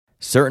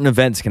Certain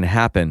events can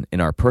happen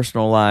in our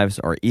personal lives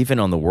or even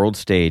on the world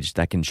stage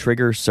that can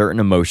trigger certain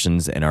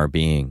emotions in our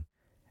being.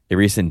 A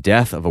recent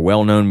death of a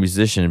well-known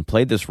musician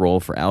played this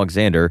role for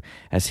Alexander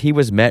as he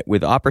was met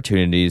with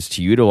opportunities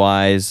to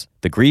utilize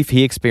the grief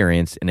he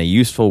experienced in a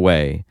useful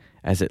way,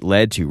 as it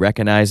led to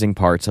recognizing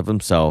parts of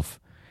himself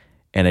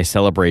and a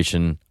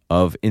celebration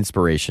of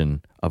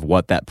inspiration of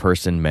what that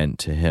person meant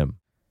to him.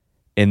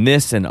 In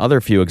this and other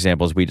few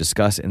examples we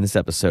discuss in this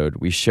episode,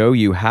 we show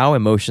you how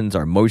emotions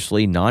are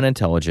mostly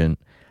non-intelligent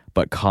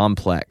but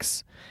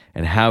complex,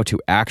 and how to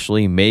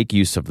actually make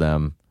use of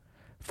them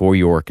for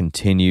your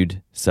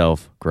continued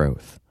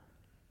self-growth.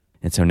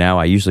 And so now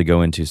I usually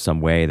go into some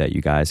way that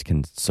you guys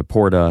can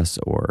support us,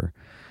 or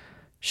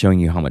showing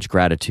you how much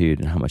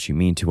gratitude and how much you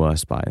mean to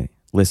us by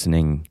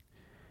listening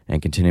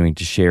and continuing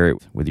to share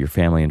it with your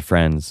family and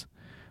friends.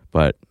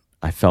 But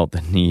I felt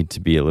the need to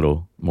be a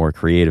little more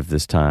creative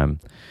this time.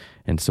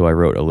 And so I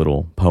wrote a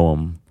little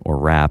poem or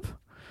rap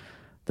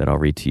that I'll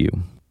read to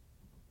you.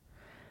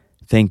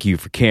 Thank you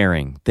for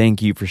caring.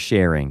 Thank you for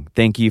sharing.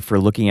 Thank you for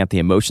looking at the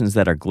emotions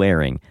that are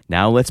glaring.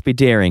 Now let's be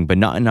daring, but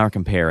not in our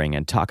comparing,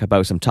 and talk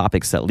about some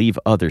topics that leave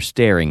others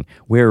staring.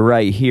 We're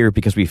right here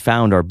because we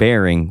found our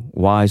bearing.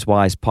 Wise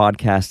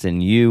podcast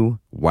and you.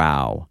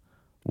 Wow.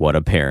 What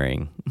a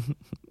pairing.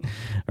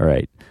 All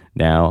right.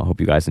 Now, I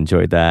hope you guys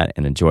enjoyed that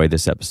and enjoy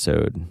this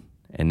episode.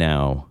 And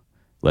now,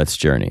 let's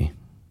journey.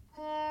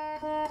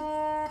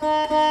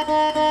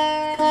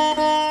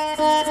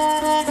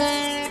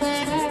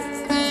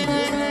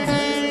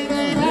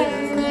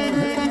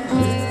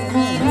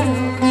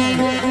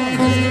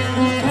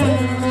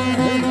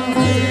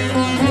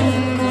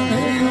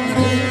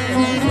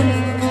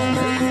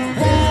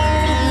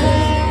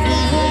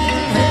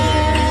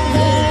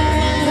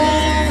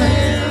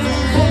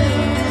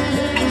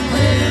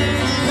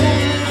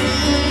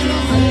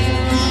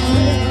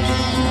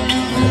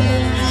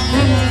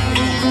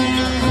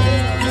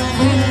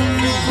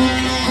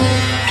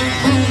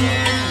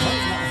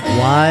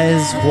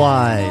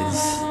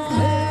 Wise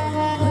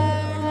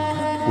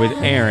with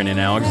Aaron and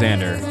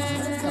Alexander.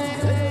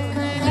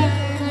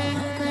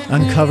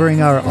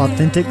 Uncovering our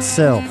authentic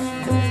self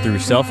through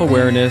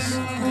self-awareness,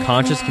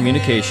 conscious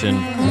communication,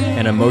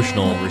 and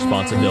emotional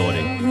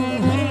responsibility.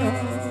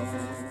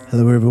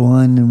 Hello,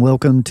 everyone, and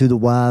welcome to the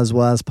Wise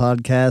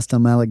podcast.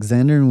 I'm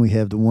Alexander, and we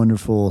have the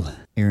wonderful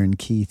Aaron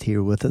Keith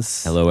here with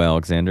us. Hello,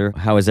 Alexander.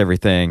 How is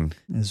everything?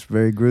 It's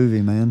very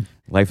groovy, man.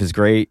 Life is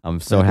great. I'm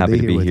so happy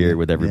to be here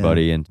with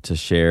everybody and to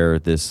share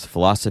this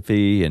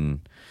philosophy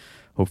and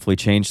hopefully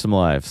change some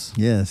lives.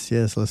 Yes.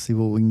 Let's see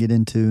what we can get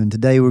into. And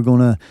today we're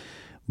going to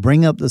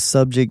bring up the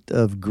subject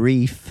of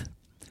grief,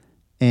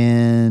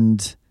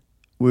 and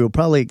we'll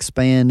probably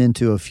expand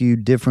into a few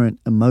different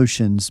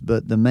emotions,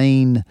 but the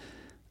main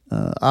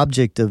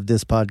object of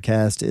this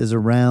podcast is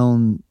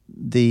around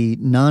the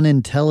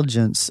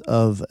non-intelligence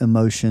of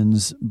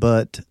emotions,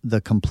 but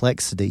the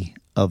complexity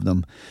of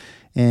them.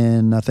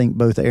 And I think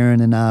both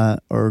Aaron and I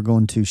are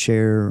going to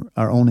share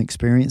our own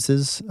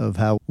experiences of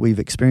how we've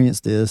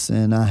experienced this,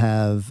 and I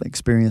have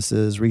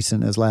experiences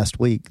recent as last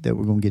week that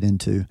we're going to get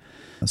into.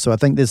 So I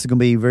think this is going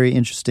to be very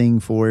interesting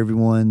for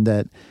everyone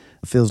that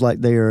feels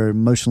like they are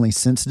emotionally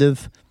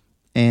sensitive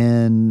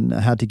and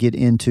how to get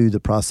into the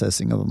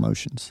processing of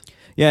emotions.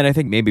 Yeah, and I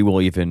think maybe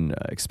we'll even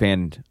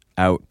expand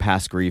out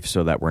past grief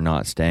so that we're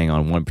not staying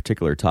on one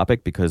particular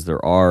topic, because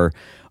there are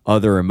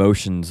other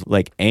emotions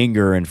like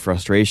anger and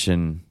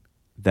frustration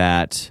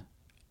that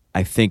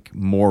I think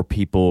more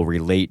people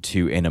relate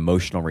to an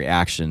emotional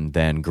reaction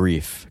than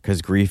grief,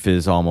 because grief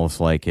is almost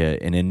like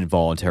an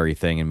involuntary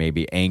thing, and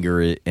maybe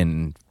anger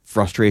and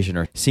frustration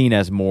are seen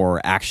as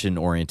more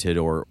action-oriented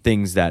or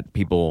things that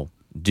people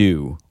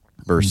do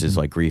versus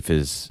like grief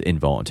is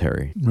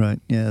involuntary. Right,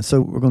 yeah.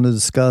 So we're going to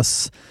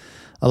discuss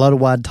a lot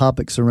of wide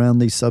topics around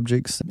these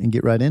subjects and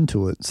get right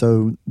into it.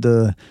 So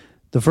the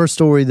first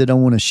story that I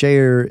want to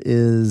share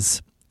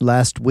is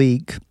last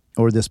week,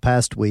 or this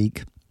past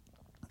week,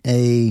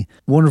 a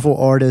wonderful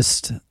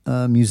artist,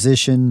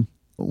 musician,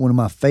 one of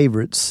my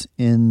favorites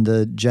in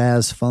the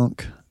jazz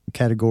funk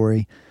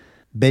category,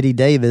 Betty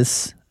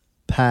Davis,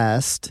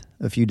 passed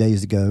a few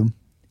days ago,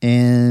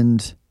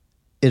 and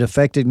it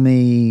affected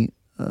me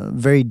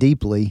very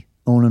deeply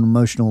on an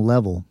emotional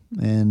level.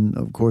 And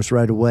of course,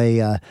 right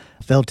away, I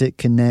felt it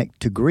connect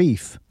to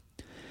grief.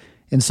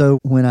 And so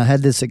when I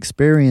had this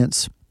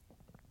experience,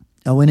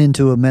 I went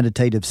into a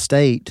meditative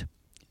state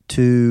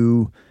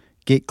to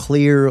get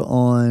clear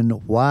on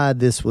why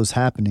this was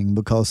happening,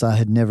 because I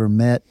had never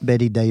met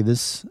Betty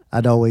Davis.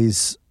 I'd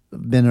always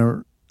been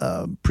an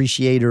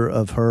appreciator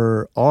of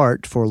her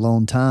art for a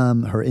long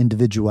time, her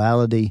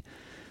individuality,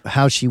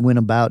 how she went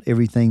about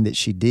everything that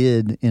she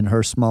did in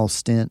her small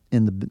stint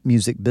in the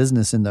music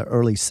business in the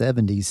early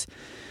 70s.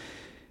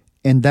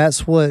 And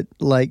that's what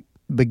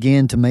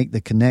began to make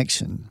the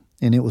connection.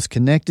 And it was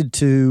connected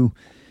to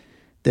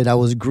that I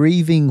was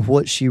grieving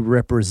what she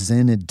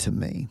represented to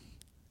me.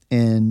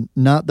 And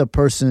not the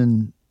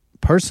person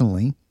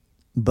personally,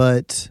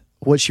 but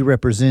what she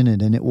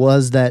represented. And it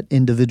was that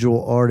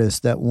individual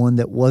artist, that one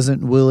that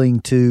wasn't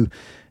willing to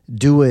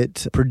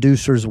do-it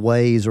producers'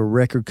 ways or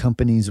record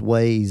companies'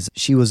 ways.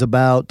 She was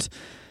about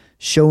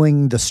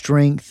showing the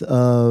strength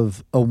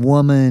of a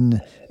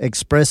woman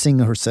expressing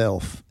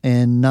herself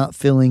and not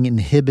feeling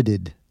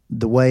inhibited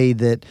the way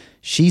that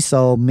she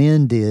saw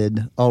men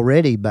did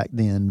already back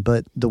then,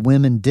 but the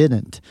women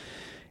didn't.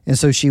 And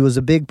so she was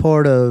a big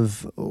part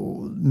of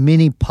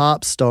many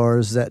pop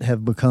stars that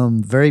have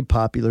become very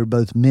popular,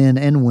 both men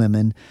and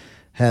women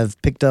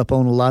have picked up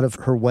on a lot of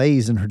her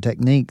ways and her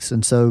techniques.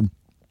 And so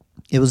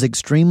it was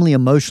extremely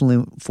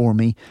emotional for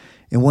me.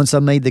 And once I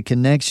made the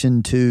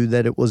connection to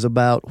that it was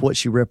about what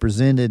she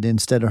represented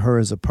instead of her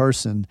as a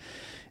person,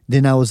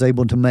 then I was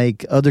able to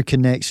make other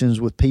connections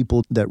with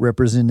people that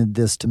represented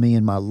this to me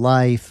in my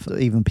life,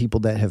 even people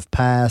that have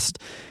passed,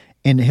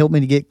 and it helped me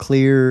to get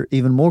clear,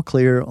 even more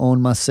clear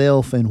on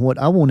myself and what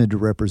I wanted to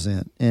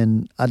represent.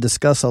 And I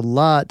discuss a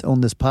lot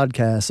on this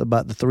podcast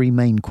about the three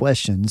main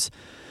questions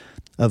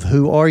of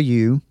who are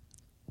you,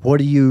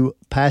 what are you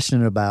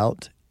passionate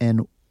about,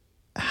 and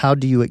how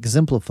do you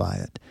exemplify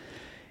it?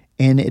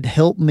 And it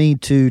helped me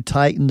to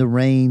tighten the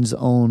reins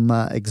on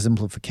my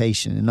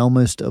exemplification and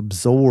almost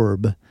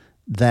absorb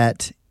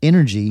that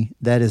energy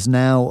that is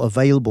now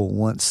available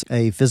once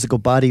a physical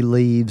body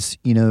leaves.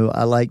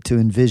 I like to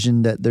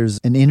envision that there's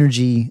an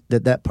energy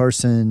that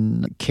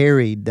person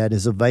carried that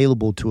is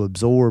available to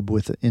absorb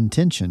with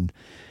intention.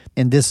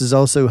 And this is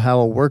also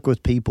how I work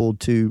with people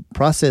to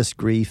process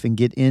grief and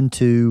get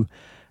into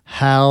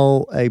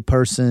how a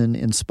person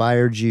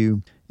inspired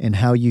you and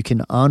how you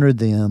can honor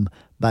them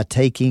by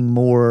taking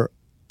more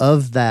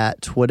of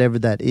that, whatever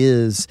that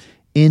is,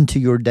 into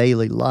your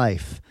daily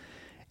life.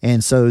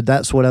 And so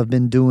that's what I've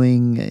been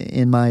doing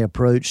in my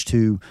approach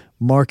to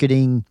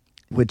marketing,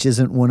 which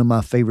isn't one of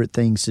my favorite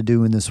things to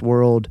do in this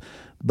world.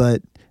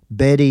 But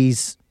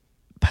Betty's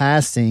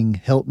passing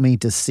helped me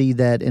to see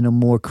that in a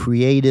more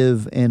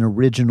creative and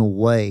original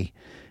way.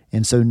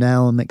 And so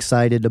now I'm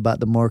excited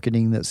about the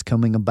marketing that's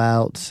coming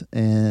about.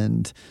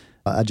 And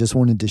I just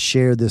wanted to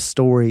share this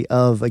story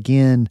of,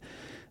 again,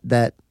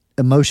 that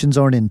emotions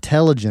aren't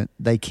intelligent.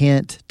 They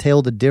can't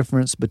tell the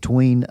difference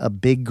between a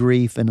big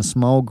grief and a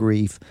small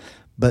grief,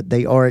 but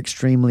they are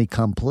extremely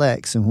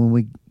complex. And when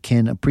we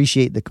can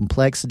appreciate the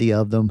complexity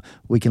of them,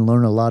 we can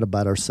learn a lot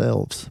about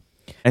ourselves.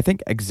 I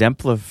think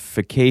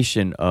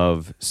exemplification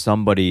of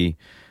somebody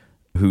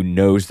who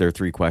knows their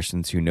three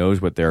questions, who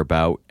knows what they're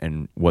about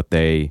and what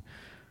they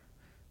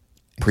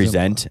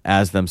present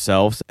as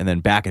themselves, and then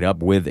back it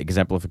up with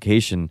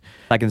exemplification,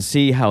 I can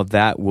see how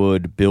that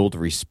would build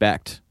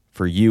respect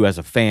for you as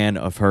a fan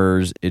of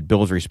hers. It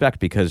builds respect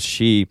because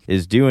she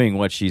is doing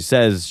what she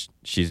says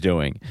she's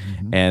doing.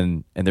 Mm-hmm.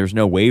 And there's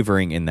no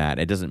wavering in that.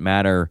 It doesn't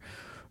matter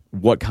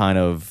what kind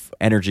of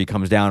energy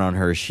comes down on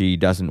her. She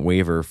doesn't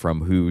waver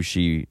from who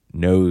she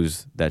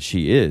knows that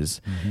she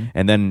is. Mm-hmm.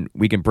 And then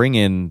we can bring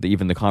in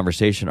even the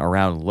conversation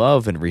around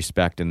love and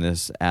respect in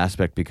this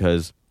aspect,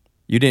 because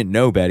you didn't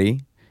know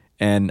Betty.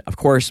 And of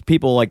course,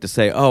 people like to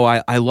say, oh,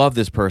 I love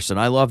this person.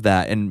 I love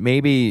that. And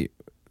maybe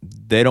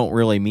they don't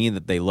really mean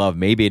that they love.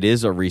 Maybe it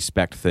is a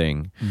respect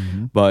thing.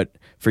 Mm-hmm. But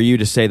for you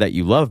to say that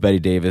you love Betty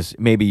Davis,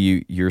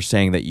 maybe you're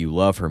saying that you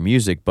love her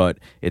music, but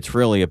it's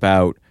really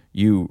about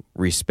you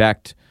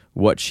respect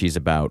what she's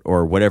about,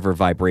 or whatever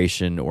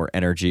vibration or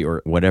energy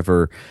or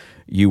whatever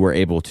you were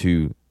able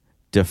to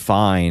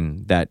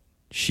define that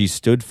she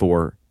stood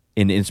for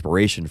in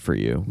inspiration for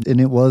you.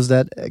 And it was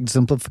that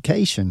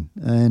exemplification.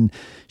 And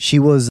she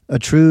was a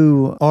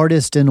true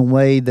artist in a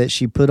way that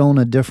she put on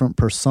a different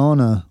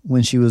persona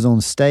when she was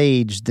on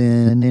stage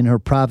than in her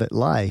private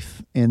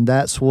life. And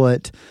that's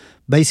what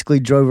basically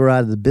drove her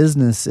out of the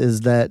business,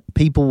 is that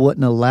people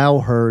wouldn't allow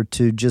her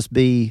to just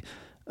be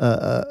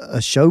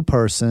a show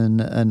person,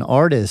 an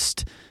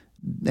artist.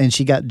 And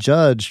she got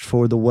judged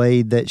for the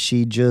way that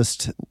she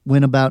just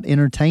went about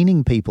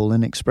entertaining people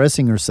and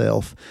expressing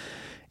herself.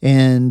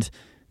 And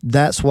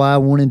that's why I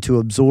wanted to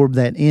absorb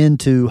that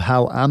into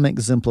how I'm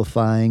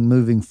exemplifying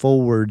moving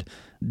forward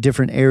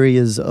different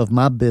areas of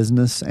my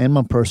business and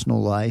my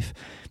personal life.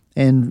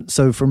 And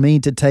so for me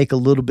to take a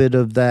little bit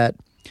of that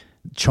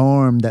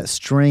charm, that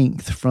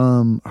strength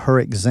from her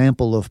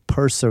example of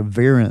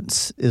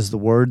perseverance is the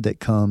word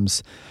that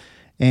comes.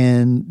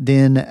 And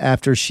then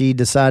after she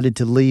decided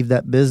to leave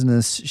that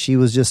business, she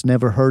was just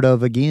never heard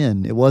of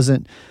again. It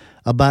wasn't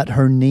about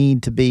her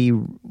need to be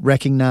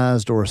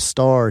recognized or a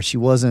star. She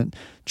wasn't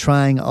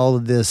trying all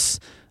of this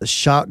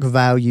shock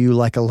value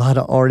like a lot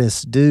of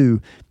artists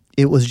do.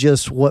 It was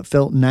just what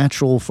felt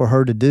natural for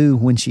her to do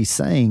when she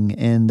sang,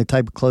 and the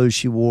type of clothes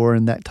she wore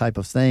and that type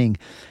of thing.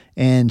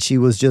 And she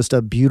was just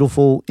a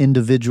beautiful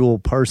individual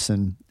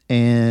person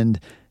and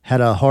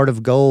had a heart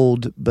of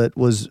gold, but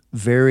was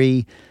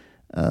very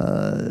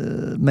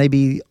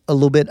maybe a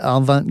little bit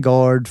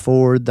avant-garde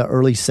for the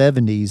early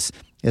 70s,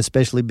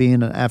 especially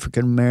being an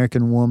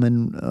African-American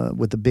woman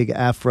with a big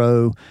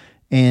afro.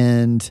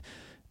 And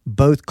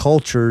both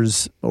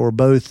cultures, or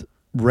both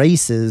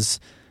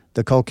races,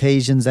 the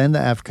Caucasians and the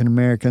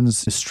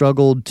African-Americans,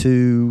 struggled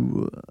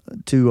to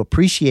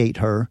appreciate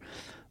her.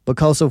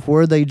 because of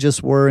where they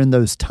just were in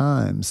those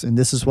times. And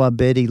this is why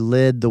Betty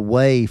led the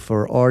way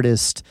for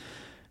artists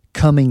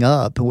coming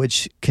up,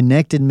 which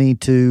connected me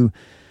to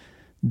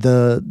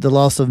the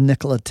loss of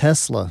Nikola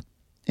Tesla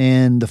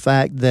and the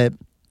fact that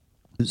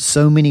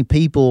so many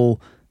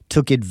people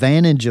took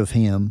advantage of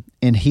him,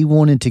 and he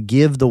wanted to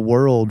give the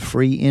world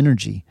free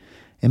energy.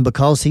 And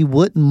because he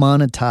wouldn't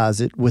monetize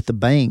it with the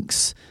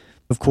banks,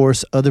 of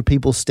course, other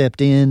people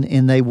stepped in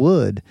and they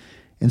would.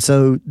 And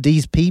so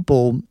these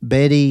people,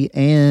 Betty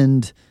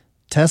and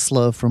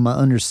Tesla, from my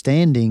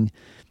understanding,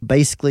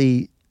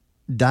 basically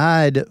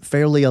died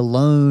fairly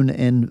alone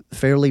and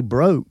fairly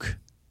broke.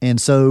 And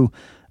so,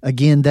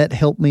 again, that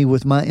helped me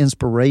with my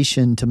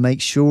inspiration to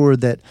make sure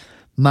that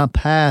my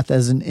path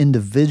as an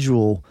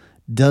individual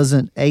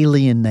doesn't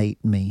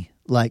alienate me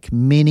like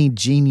many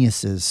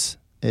geniuses.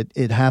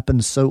 It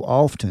happens so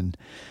often.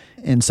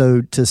 And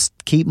so to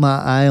keep my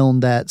eye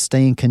on that,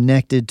 staying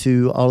connected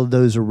to all of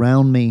those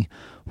around me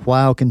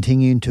while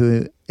continuing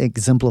to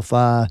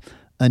exemplify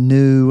a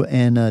new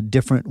and a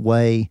different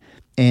way.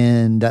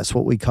 And that's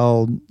what we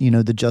call,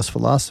 the just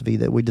philosophy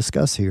that we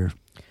discuss here.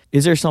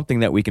 Is there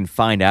something that we can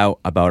find out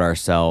about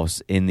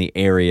ourselves in the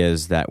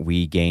areas that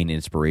we gain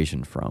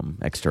inspiration from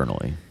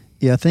externally?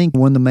 Yeah, I think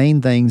one of the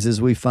main things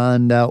is we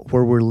find out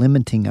where we're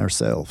limiting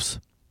ourselves.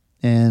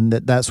 And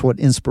that's what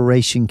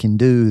inspiration can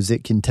do, is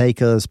it can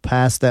take us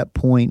past that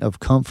point of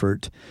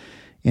comfort,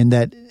 and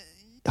that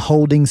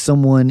holding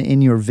someone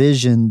in your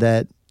vision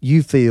that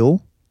you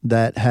feel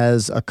that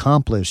has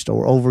accomplished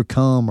or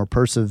overcome or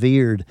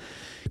persevered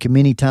can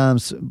many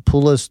times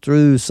pull us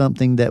through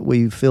something that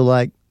we feel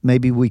like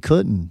maybe we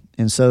couldn't.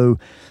 And so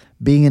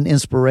being an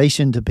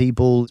inspiration to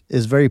people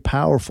is very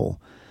powerful,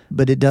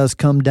 but it does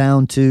come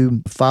down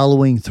to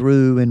following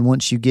through. And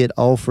once you get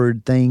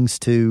offered things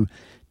to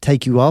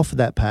take you off of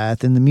that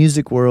path, in the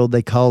music world,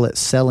 they call it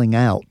selling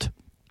out.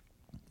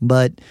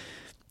 But,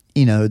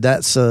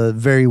 that's a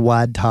very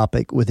wide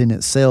topic within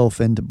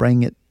itself. And to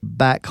bring it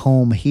back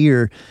home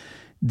here,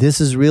 this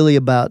is really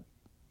about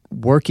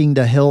working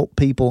to help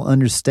people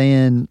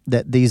understand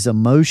that these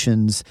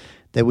emotions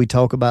that we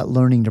talk about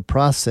learning to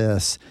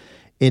process,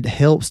 it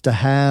helps to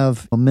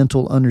have a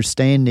mental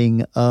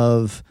understanding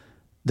of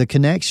the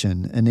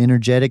connection, an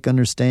energetic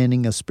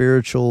understanding, a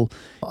spiritual,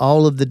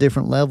 all of the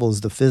different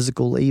levels, the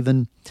physical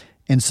even.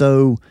 And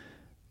so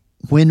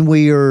when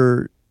we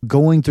are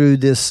going through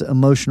this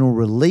emotional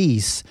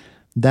release,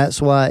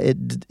 that's why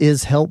it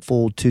is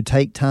helpful to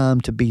take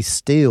time to be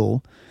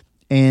still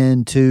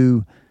and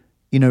to,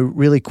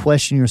 really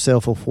question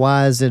yourself of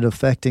why is it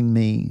affecting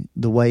me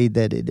the way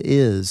that it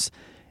is.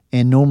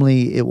 And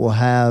normally it will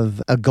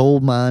have a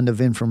gold mine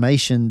of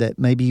information that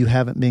maybe you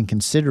haven't been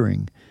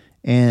considering.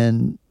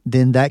 And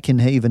then that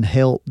can even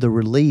help the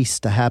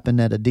release to happen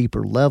at a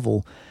deeper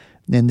level.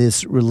 And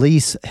this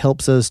release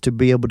helps us to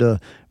be able to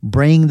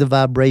bring the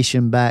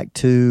vibration back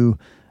to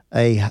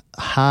a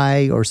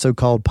high or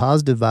so-called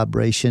positive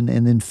vibration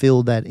and then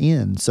fill that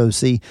in. So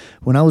see,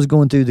 when I was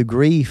going through the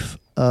grief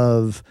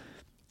of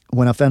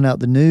when I found out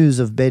the news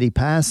of Betty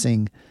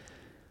passing,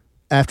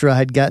 after I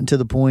had gotten to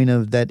the point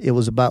of that it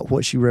was about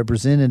what she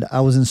represented,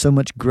 I was in so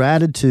much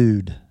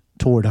gratitude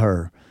toward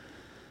her.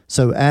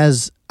 So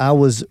as I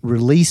was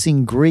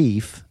releasing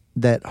grief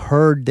that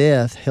her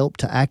death helped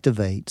to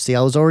activate. See,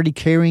 I was already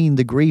carrying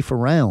the grief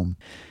around.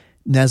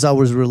 And as I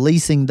was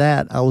releasing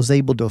that, I was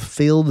able to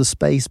fill the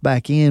space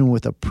back in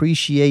with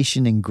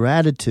appreciation and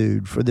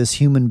gratitude for this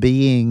human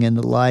being and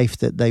the life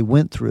that they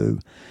went through,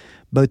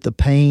 both the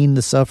pain,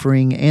 the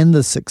suffering, and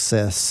the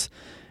success.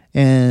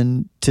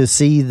 And to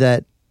see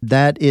that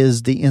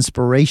is the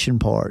inspiration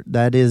part.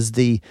 That is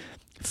the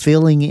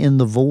filling in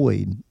the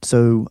void.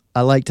 So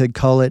I like to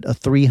call it a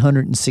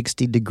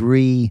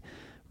 360-degree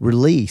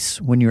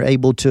release, when you're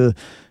able to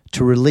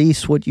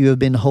release what you have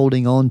been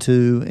holding on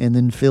to and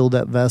then fill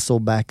that vessel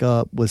back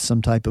up with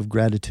some type of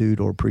gratitude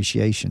or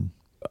appreciation.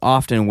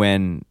 Often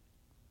when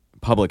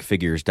public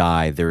figures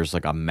die, there's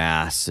like a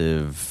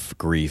massive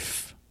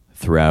grief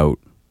throughout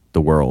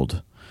the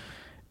world.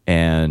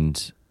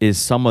 And is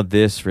some of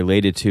this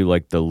related to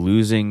like the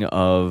losing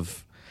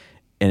of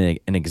an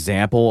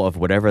example of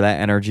whatever that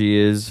energy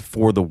is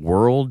for the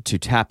world to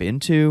tap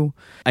into?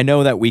 I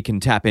know that we can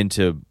tap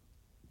into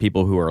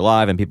people who are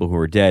alive and people who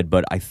are dead,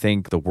 but I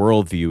think the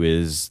worldview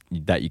is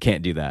that you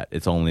can't do that.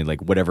 It's only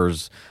like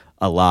whatever's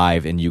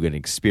alive and you can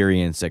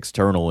experience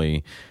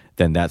externally,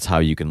 then that's how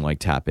you can like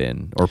tap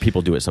in, or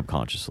people do it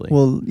subconsciously.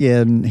 Well,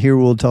 yeah, and here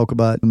we'll talk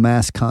about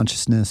mass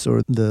consciousness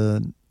or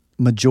the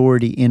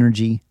majority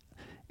energy.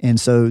 And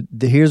so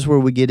here's where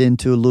we get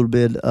into a little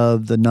bit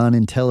of the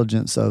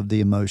non-intelligence of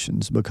the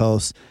emotions,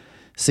 because,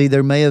 see,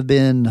 there may have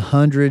been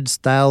hundreds,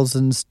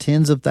 thousands,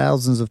 tens of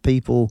thousands of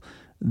people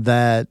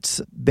that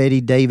Betty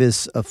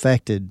Davis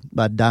affected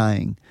by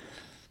dying.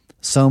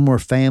 Some were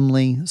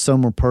family,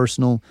 some were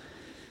personal.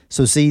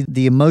 So see,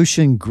 the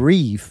emotion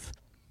grief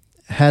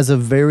has a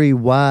very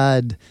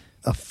wide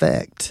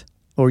effect,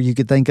 or you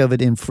could think of it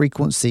in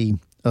frequency,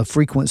 a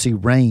frequency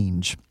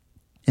range.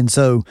 And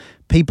so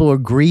people are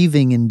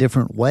grieving in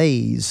different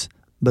ways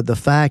But the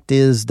fact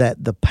is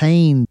that the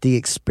pain, the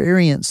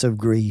experience of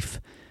grief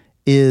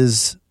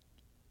is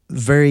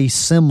very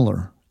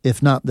similar,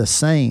 if not the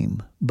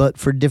same, but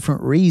for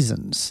different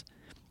reasons.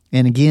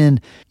 And again,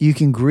 you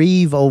can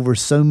grieve over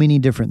so many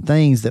different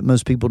things that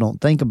most people don't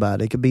think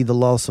about. It could be the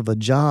loss of a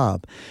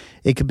job.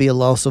 It could be a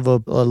loss of a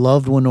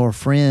loved one or a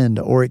friend,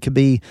 or it could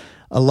be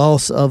a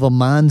loss of a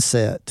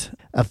mindset,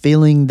 a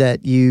feeling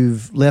that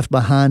you've left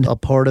behind a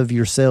part of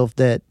yourself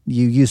that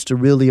you used to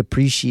really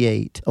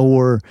appreciate.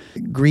 Or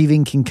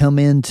grieving can come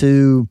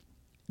into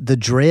the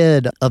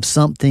dread of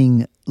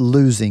something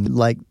losing.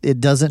 Like, it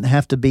doesn't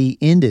have to be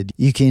ended.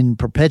 You can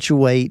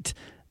perpetuate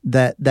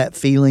that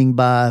feeling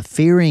by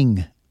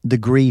fearing the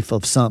grief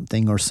of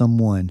something or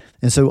someone.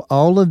 And so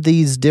all of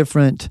these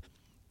different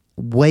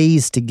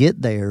ways to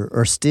get there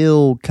are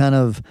still kind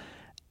of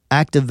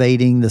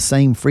activating the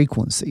same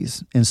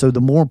frequencies. And so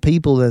the more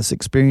people that's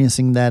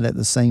experiencing that at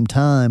the same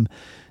time,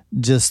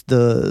 just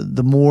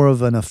the more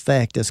of an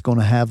effect it's going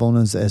to have on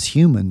us as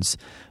humans.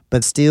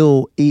 But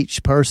still,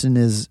 each person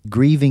is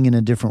grieving in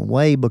a different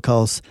way,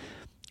 because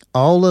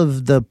all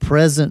of the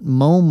present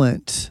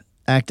moment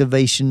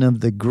activation of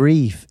the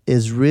grief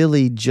is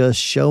really just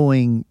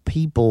showing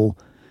people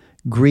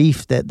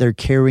grief that they're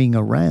carrying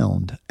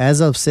around.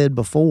 As I've said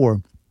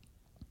before,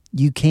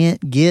 you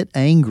can't get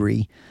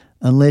angry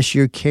unless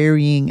you're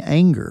carrying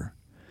anger.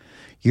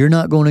 You're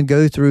not going to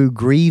go through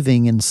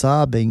grieving and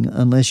sobbing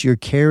unless you're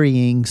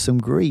carrying some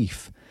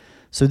grief.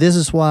 So this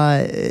is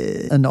why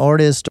an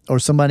artist or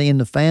somebody in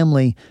the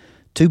family,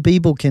 two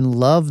people can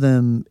love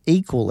them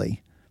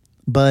equally,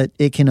 but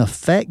it can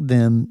affect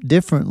them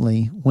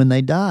differently when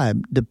they die,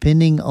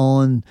 depending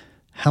on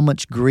how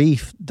much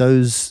grief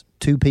those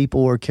two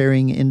people are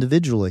carrying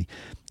individually.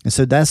 And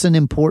so that's an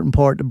important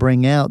part to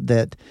bring out,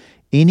 that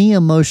any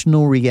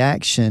emotional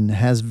reaction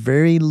has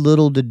very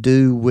little to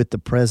do with the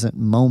present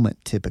moment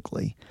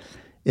typically.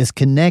 It's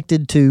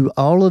connected to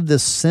all of the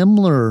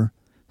similar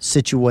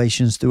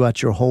situations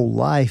throughout your whole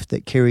life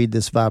that carried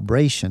this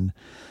vibration.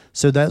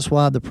 So that's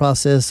why the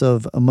process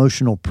of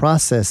emotional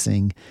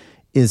processing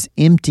is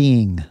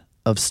emptying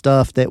of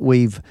stuff that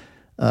we've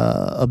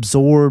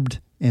absorbed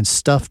and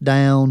stuffed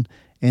down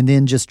and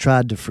then just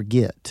tried to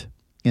forget.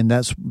 And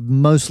that's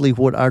mostly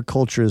what our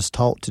culture is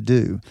taught to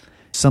do.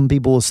 Some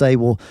people will say,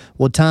 well,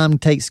 time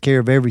takes care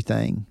of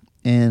everything.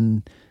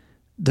 And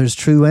there's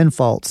true and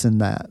false in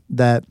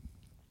that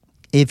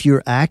if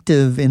you're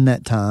active in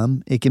that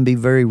time, it can be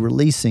very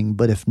releasing.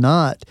 But if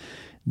not,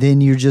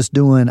 then you're just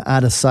doing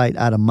out of sight,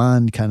 out of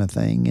mind kind of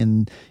thing.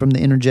 And from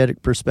the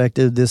energetic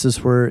perspective, this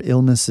is where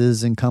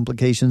illnesses and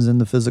complications in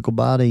the physical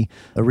body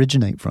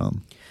originate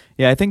from.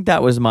 Yeah, I think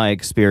that was my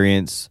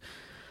experience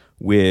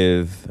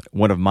with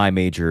one of my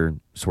major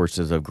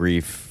sources of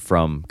grief,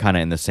 from kind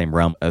of in the same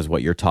realm as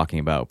what you're talking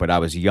about. But I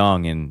was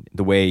young, and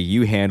the way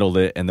you handled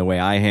it and the way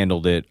I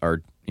handled it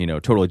are,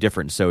 totally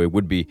different. So it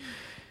would be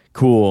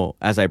cool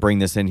as I bring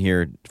this in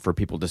here for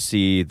people to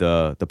see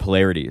the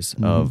polarities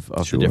of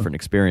Sure. the different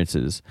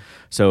experiences.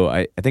 So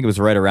I think it was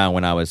right around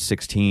when I was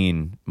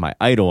 16, my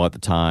idol at the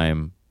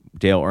time,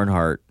 Dale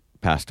Earnhardt,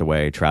 passed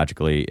away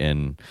tragically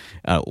in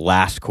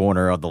last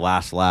corner of the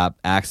last lap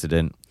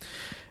accident.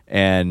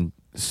 And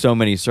so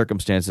many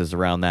circumstances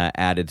around that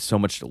added so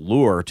much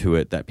lure to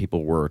it that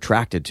people were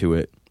attracted to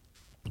it.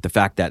 The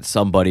fact that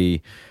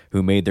somebody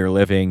who made their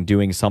living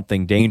doing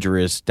something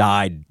dangerous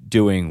died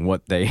doing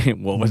what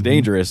was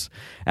dangerous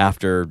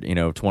after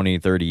 20,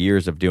 30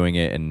 years of doing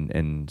it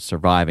and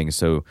surviving.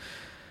 So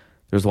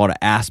there's a lot of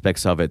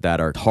aspects of it that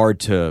are hard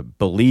to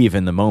believe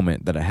in the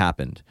moment that it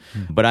happened.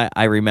 But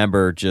I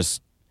remember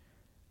just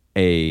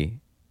a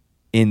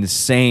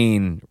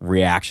insane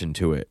reaction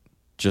to it.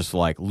 Just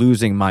like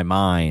losing my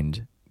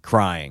mind,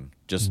 crying,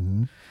 just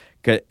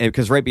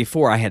because right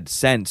before I had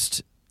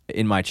sensed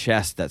in my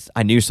chest that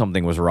I knew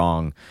something was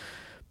wrong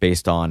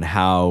based on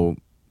how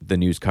the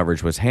news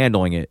coverage was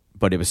handling it,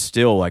 but it was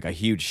still like a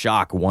huge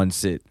shock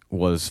once it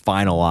was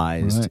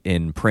finalized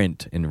in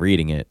print and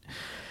reading it.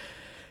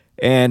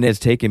 And it's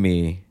taken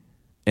me,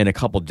 in a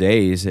couple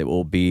days, it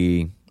will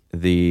be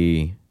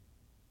the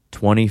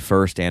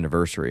 21st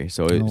anniversary.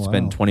 So it's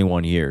been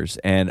 21 years.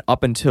 And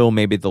up until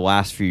maybe the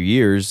last few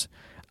years,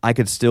 I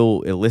could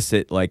still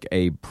elicit like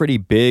a pretty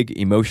big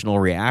emotional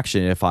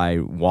reaction if I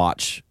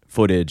watch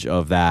footage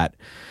of that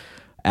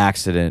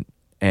accident.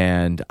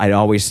 And I'd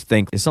always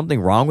think, is something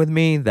wrong with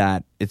me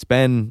that it's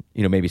been,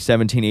 maybe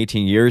 17,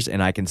 18 years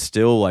and I can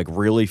still like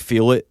really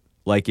feel it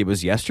like it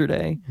was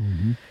yesterday?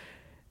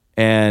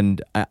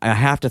 And I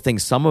have to think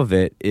some of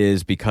it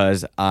is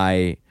because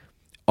I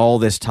all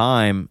this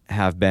time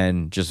have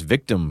been just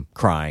victim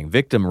crying,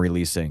 victim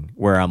releasing,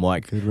 where I'm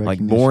like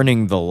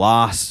mourning the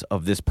loss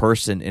of this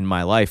person in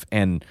my life,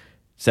 and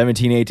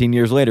 17, 18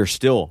 years later,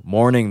 still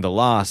mourning the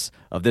loss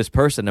of this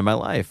person in my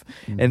life.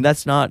 And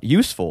that's not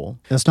useful.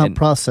 That's not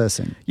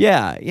processing.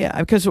 Yeah,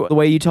 because the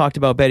way you talked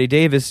about Betty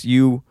Davis,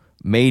 you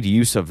made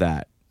use of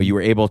that. You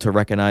were able to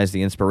recognize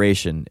the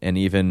inspiration and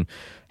even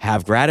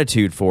have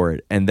gratitude for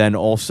it. And then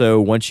also,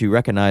 once you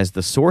recognize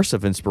the source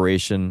of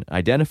inspiration,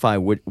 identify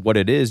what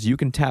it is, you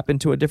can tap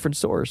into a different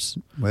source.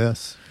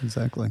 Yes,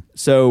 exactly.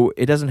 So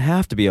it doesn't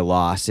have to be a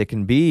loss. It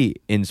can be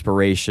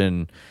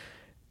inspiration,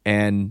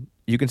 and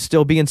you can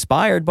still be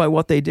inspired by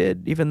what they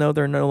did, even though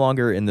they're no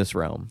longer in this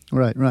realm.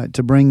 Right.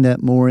 To bring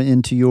that more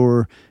into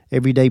your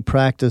everyday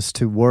practice,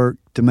 to work,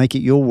 to make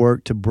it your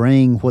work, to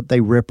bring what they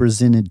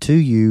represented to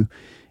you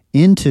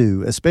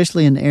into,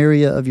 especially an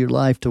area of your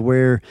life to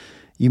where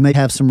you may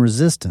have some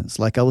resistance.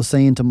 Like I was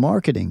saying to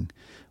marketing.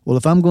 Well,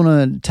 if I'm going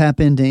to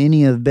tap into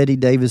any of Bette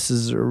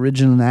Davis's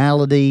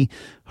originality,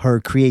 her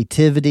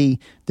creativity,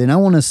 then I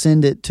want to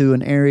send it to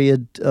an area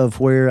of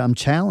where I'm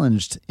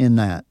challenged in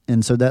that.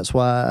 And so that's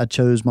why I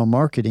chose my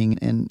marketing,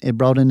 and it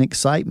brought in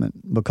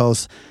excitement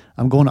because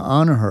I'm going to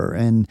honor her.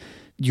 And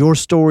your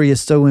story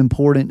is so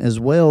important as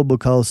well,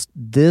 because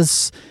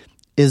this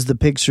is the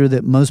picture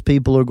that most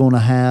people are going to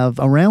have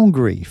around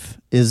grief,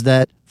 is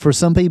that for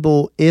some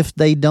people, if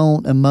they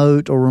don't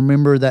emote or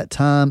remember that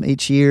time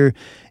each year,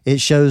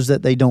 it shows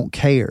that they don't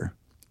care.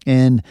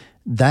 And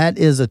that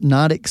is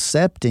not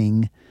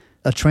accepting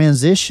a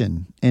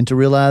transition, and to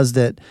realize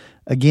that,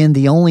 again,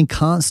 the only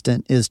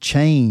constant is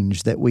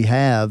change that we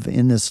have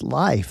in this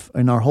life,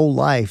 in our whole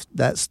life.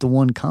 That's the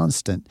one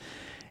constant.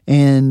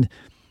 And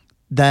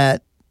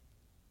that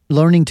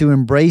learning to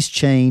embrace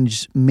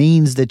change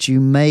means that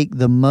you make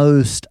the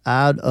most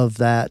out of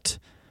that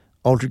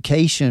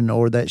altercation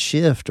or that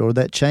shift or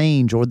that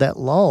change or that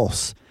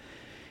loss.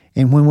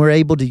 And when we're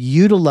able to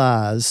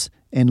utilize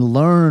and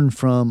learn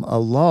from a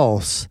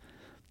loss,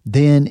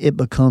 then it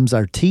becomes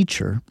our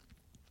teacher.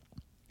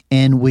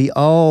 And we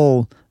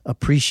all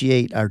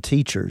appreciate our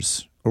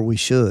teachers, or we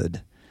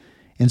should.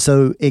 And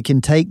so it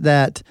can take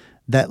that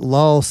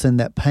loss and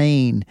that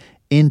pain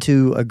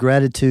into a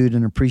gratitude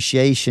and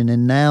appreciation.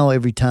 And now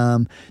every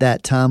time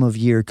that time of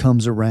year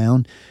comes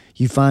around,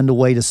 you find a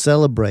way to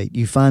celebrate.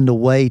 You find a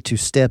way to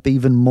step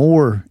even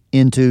more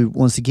into,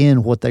 once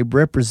again, what they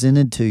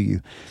represented to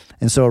you.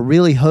 And so I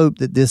really hope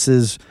that this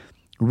is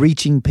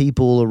reaching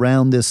people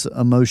around this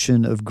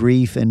emotion of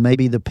grief, and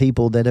maybe the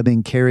people that have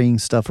been carrying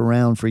stuff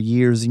around for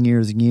years and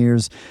years and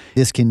years.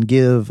 This can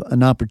give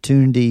an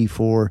opportunity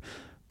for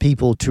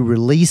people to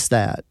release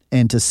that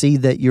and to see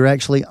that you're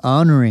actually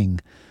honoring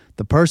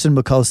the person.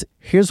 Because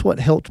here's what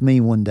helped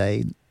me one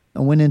day. I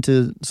went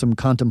into some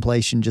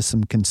contemplation, just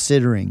some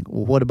considering,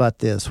 well, what about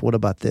this? What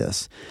about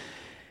this?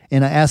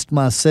 And I asked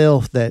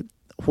myself that,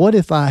 what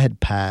if I had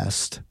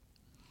passed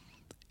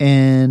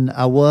and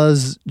I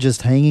was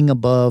just hanging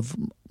above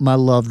my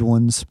loved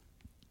ones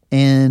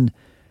and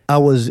I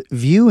was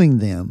viewing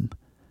them?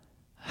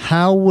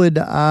 How would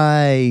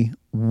I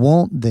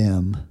want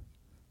them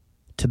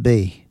to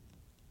be?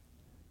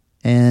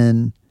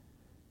 And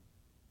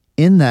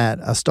in that,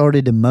 I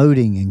started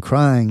emoting and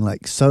crying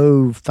like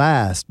so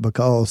fast,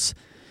 because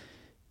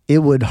it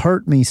would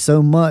hurt me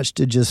so much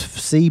to just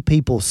see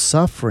people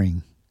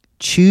suffering,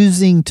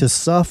 choosing to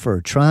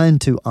suffer, trying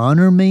to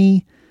honor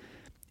me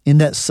in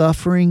that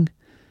suffering.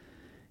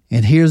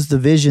 And here's the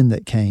vision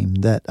that came,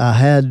 that I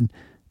had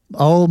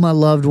all my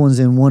loved ones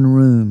in one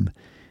room,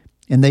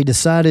 and they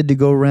decided to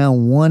go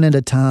around one at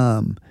a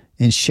time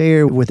and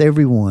share with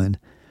everyone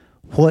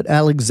what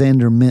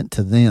Alexander meant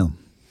to them,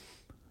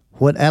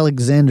 what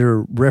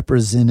Alexander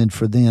represented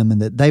for them,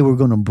 and that they were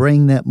going to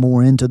bring that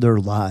more into their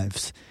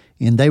lives.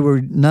 And they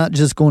were not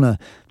just going to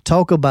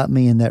talk about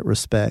me in that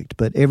respect,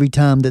 but every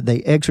time that they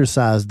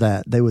exercised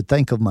that, they would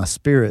think of my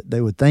spirit. They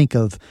would think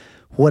of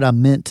what I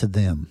meant to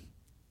them.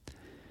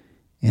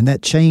 And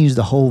that changed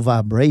the whole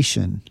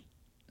vibration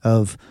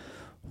of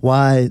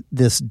why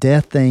this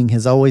death thing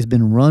has always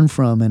been run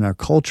from in our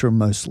culture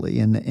mostly.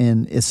 And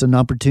it's an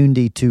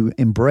opportunity to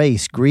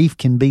embrace. Grief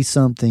can be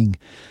something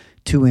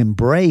to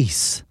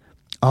embrace.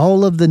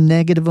 All of the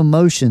negative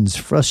emotions,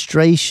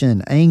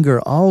 frustration, anger,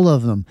 all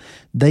of them,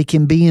 they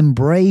can be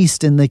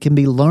embraced and they can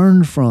be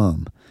learned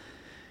from.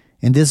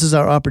 And this is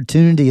our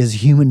opportunity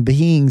as human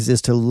beings,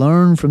 is to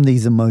learn from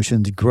these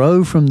emotions,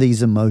 grow from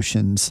these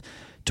emotions,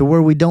 to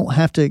where we don't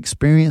have to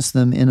experience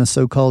them in a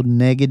so-called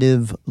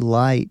negative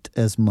light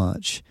as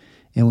much.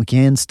 And we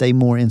can stay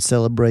more in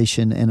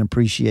celebration and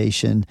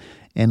appreciation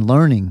and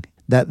learning.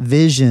 That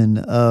vision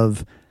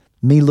of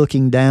me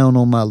looking down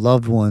on my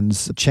loved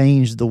ones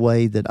changed the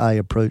way that I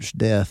approached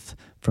death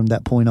from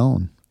that point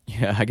on.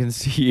 Yeah, I can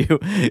see you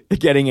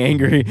getting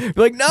angry. Be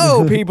like,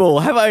 no, people,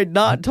 have I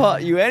not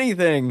taught you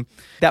anything?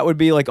 That would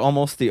be like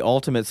almost the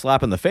ultimate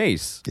slap in the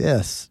face.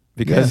 Yes.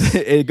 Because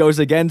it goes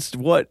against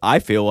what I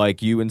feel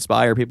like you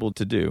inspire people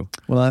to do.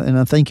 Well, and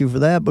I thank you for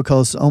that,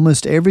 because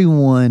almost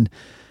everyone,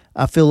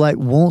 I feel like,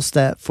 wants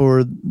that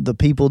for the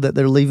people that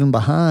they're leaving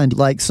behind,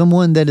 like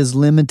someone that is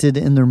limited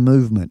in their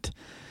movement.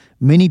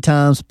 Many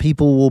times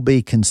people will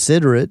be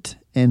considerate,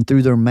 and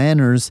through their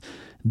manners,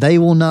 they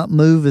will not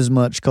move as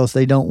much because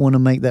they don't want to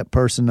make that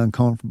person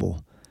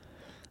uncomfortable.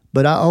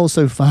 But I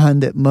also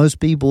find that most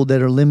people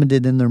that are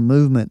limited in their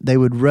movement, they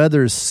would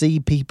rather see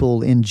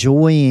people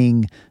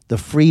enjoying the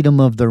freedom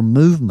of their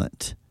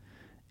movement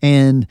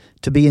and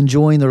to be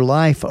enjoying their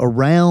life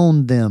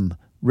around them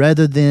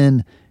rather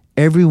than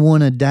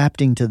everyone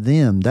adapting to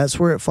them. That's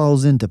where it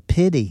falls into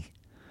pity.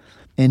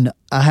 And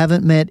I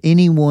haven't met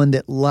anyone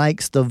that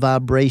likes the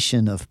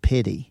vibration of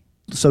pity.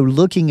 So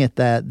looking at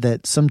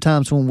that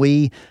sometimes when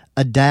we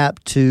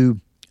adapt to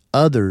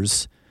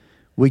others,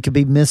 we could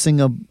be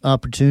missing an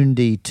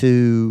opportunity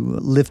to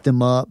lift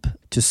them up,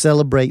 to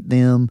celebrate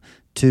them,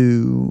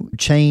 to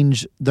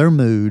change their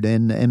mood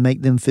and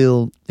make them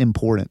feel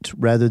important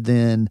rather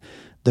than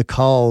the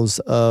cause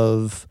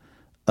of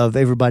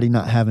everybody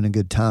not having a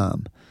good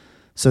time.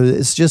 So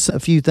it's just a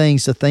few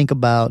things to think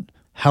about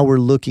how we're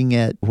looking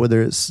at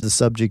whether it's the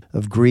subject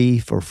of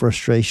grief or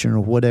frustration or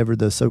whatever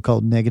the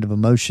so-called negative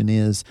emotion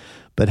is,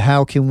 but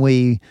how can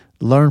we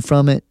learn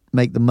from it,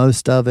 make the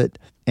most of it,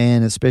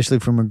 and especially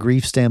from a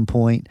grief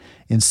standpoint,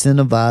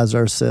 incentivize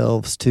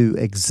ourselves to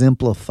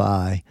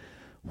exemplify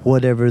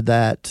whatever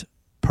that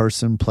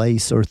person,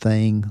 place, or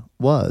thing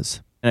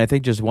was. And I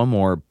think just one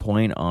more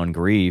point on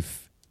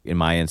grief, in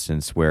my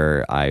instance,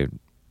 where I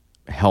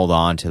held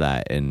on to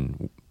that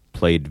and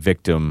played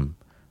victim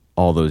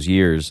all those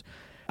years,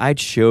 I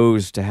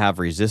chose to have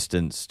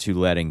resistance to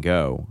letting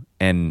go.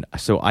 And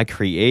so I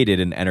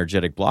created an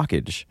energetic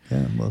blockage.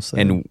 Yeah, well said.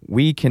 And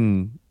we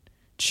can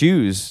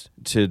choose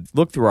to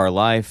look through our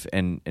life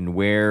and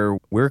where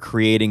we're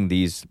creating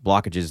these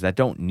blockages that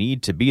don't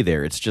need to be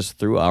there. It's just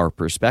through our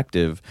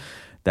perspective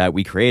that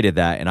we created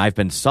that. And I've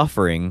been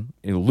suffering,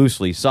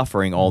 loosely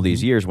suffering all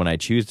these years when I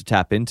choose to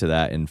tap into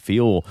that and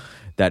feel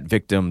that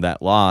victim,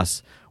 that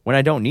loss, when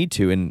I don't need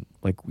to. And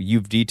like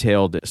you've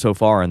detailed so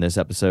far in this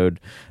episode,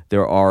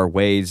 there are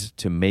ways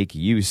to make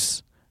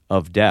use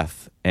of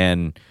death.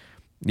 And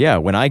yeah,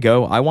 when I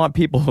go, I want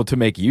people to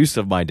make use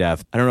of my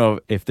death. I don't know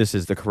if this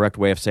is the correct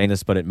way of saying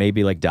this, but it may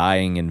be like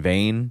dying in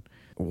vain.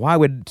 Why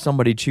would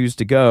somebody choose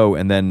to go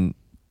and then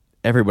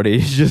everybody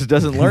just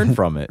doesn't learn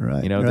from it?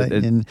 Right, you know, right.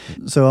 And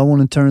so I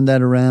want to turn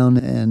that around,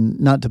 and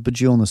not to put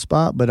you on the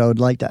spot, but I would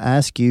like to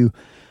ask you,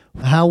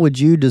 how would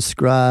you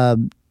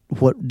describe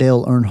what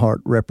Dale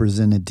Earnhardt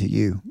represented to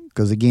you?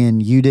 Because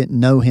again, you didn't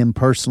know him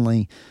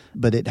personally,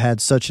 but it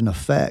had such an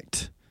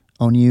effect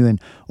on you.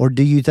 Or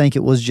do you think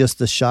it was just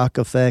the shock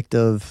effect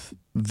of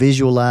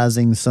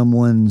visualizing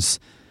someone's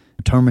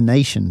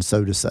termination,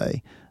 so to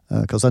say?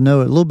 Because I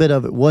know a little bit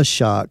of it was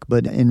shock,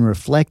 but in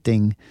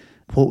reflecting,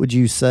 what would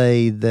you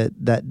say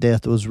that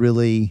death was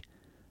really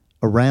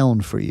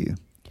around for you?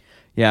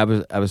 Yeah,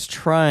 I was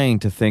trying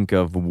to think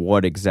of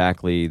what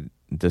exactly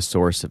the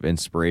source of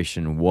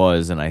inspiration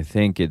was, and I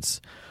think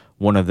it's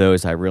one of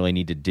those I really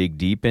need to dig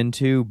deep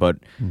into. But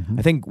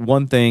I think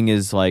one thing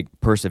is like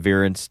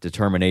perseverance,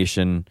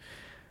 determination.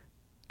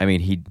 I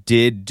mean, he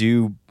did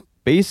do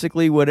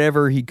basically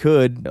whatever he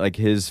could. Like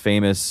his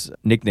famous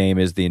nickname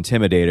is the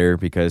Intimidator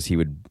because he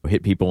would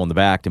hit people in the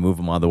back to move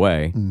them out of the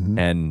way.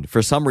 And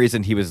for some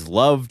reason, he was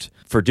loved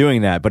for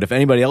doing that. But if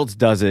anybody else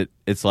does it,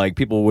 it's like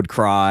people would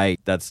cry.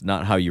 That's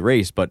not how you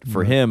race. But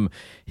for him,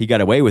 he got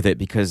away with it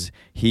because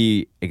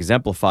he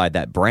exemplified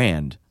that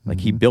brand. Like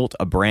he built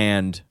a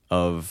brand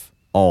of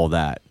all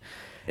that.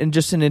 And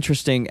just an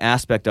interesting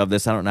aspect of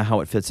this, I don't know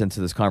how it fits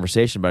into this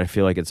conversation, but I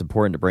feel like it's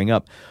important to bring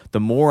up. The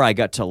more I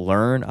got to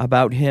learn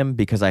about him,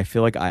 because I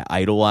feel like I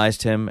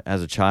idolized him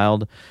as a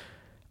child,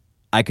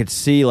 I could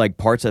see like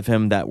parts of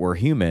him that were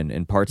human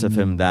and parts of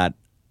him that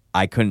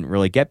I couldn't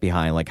really get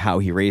behind, like how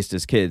he raised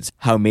his kids,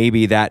 how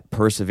maybe that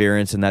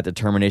perseverance and that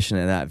determination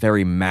and that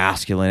very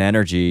masculine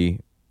energy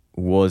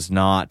was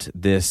not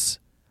this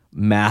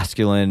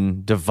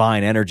masculine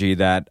divine energy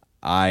that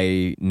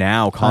I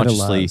now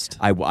consciously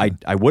I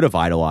would have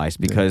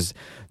idolized, because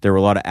there were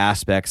a lot of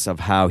aspects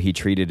of how he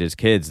treated his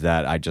kids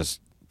that I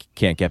just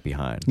can't get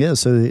behind. Yeah,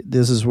 so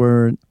this is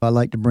where I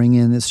like to bring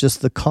in, it's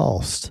just the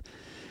cost.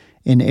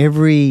 And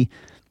every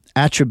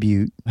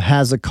attribute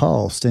has a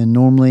cost. And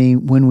normally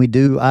when we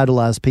do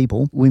idolize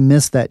people, we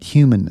miss that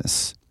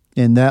humanness.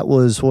 And that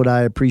was what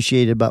I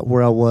appreciated about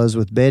where I was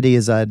with Betty,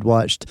 as I'd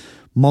watched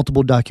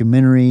multiple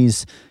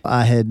documentaries.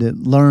 I had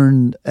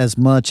learned as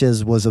much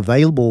as was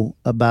available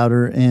about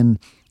her, and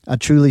I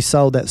truly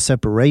saw that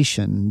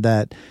separation,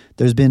 that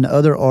there's been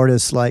other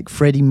artists like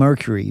Freddie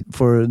Mercury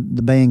for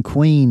the band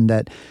Queen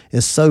that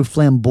is so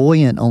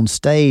flamboyant on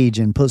stage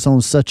and puts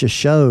on such a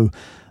show,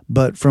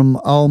 but from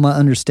all my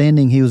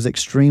understanding, he was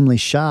extremely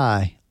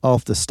shy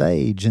off the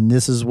stage, and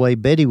this is the way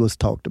Betty was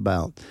talked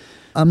about.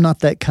 I'm not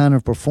that kind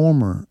of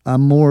performer.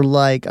 I'm more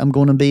like I'm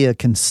going to be a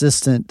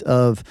consistent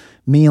of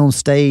me on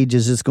stage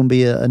is just going to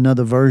be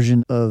another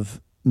version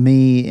of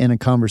me in a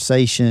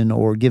conversation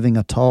or giving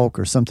a talk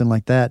or something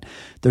like that.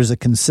 There's a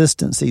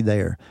consistency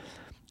there.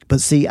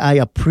 But see, I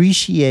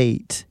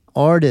appreciate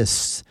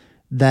artists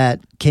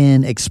that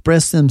can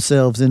express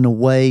themselves in a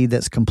way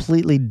that's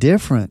completely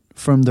different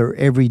from their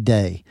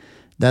everyday.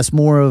 That's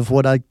more of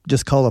what I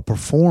just call a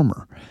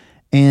performer.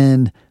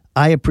 And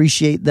I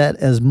appreciate that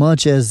as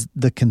much as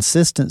the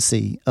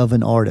consistency of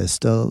an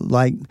artist.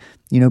 Like,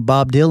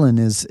 Bob Dylan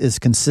is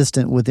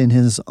consistent within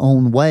his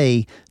own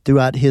way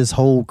throughout his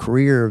whole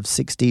career of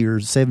 60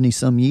 or 70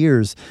 some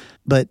years.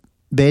 But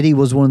Betty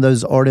was one of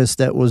those artists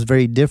that was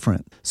very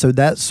different. So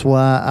that's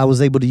why I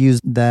was able to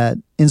use that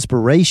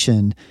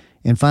inspiration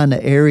and find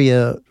an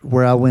area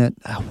where I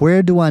went,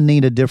 where do I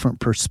need a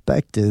different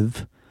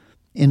perspective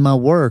in my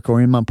work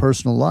or in my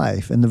personal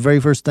life? And the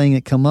very first thing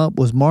that come up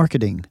was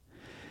marketing,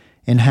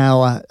 and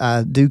how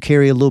I do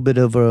carry a little bit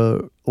of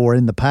or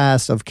in the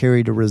past I've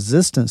carried a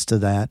resistance to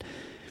that.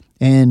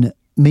 And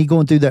me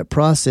going through that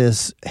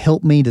process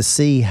helped me to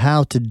see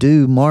how to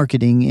do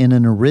marketing in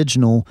an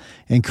original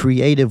and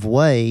creative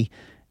way,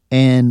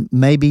 and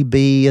maybe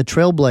be a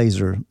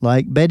trailblazer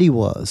like Betty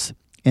was.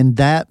 And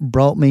that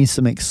brought me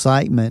some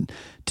excitement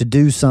to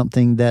do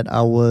something that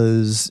I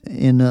was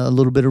in a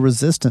little bit of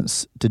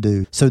resistance to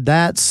do. So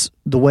that's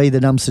the way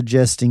that I'm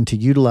suggesting to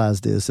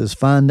utilize this, is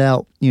find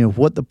out,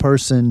 what the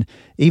person,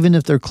 even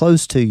if they're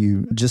close to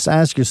you, just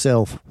ask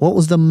yourself, what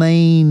was the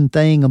main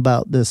thing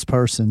about this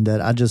person that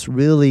I just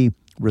really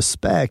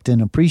respect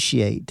and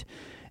appreciate?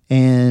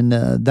 And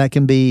that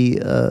can be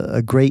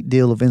a great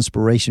deal of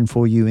inspiration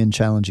for you in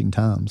challenging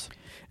times.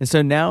 And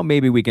so now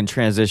maybe we can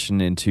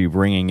transition into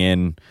bringing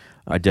in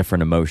a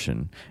different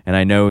emotion. And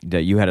I know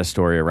that you had a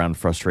story around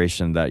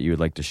frustration that you would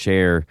like to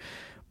share,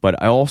 but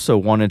I also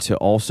wanted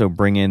to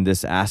bring in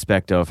this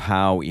aspect of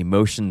how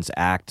emotions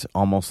act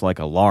almost like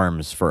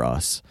alarms for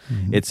us.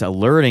 Mm-hmm. It's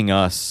alerting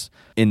us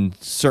in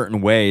certain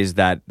ways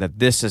that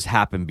this has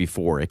happened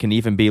before. It can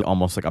even be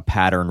almost like a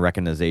pattern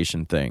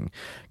recognition thing.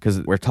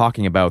 Because we're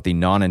talking about the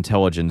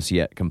non-intelligence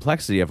yet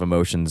complexity of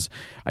emotions,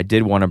 I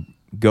did want to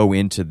go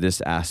into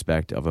this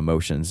aspect of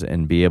emotions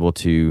and be able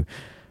to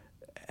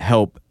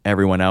help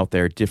everyone out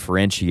there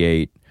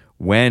differentiate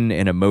when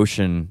an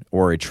emotion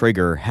or a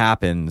trigger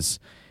happens.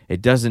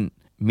 It doesn't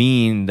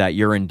mean that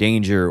you're in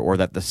danger or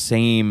that the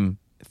same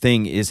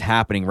thing is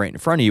happening right in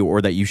front of you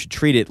or that you should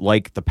treat it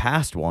like the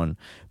past one,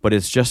 but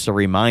it's just a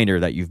reminder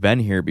that you've been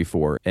here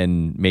before.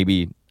 And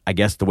maybe, I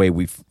guess the way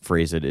we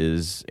phrase it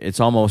is, it's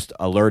almost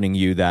alerting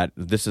you that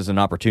this is an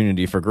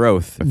opportunity for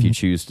growth if you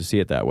choose to see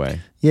it that way.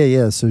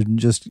 Yeah. So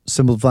just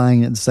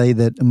simplifying it and say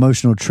that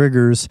emotional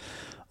triggers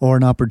or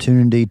an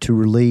opportunity to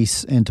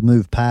release and to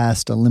move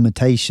past a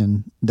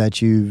limitation that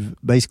you've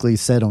basically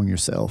set on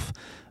yourself.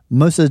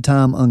 Most of the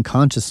time,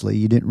 unconsciously,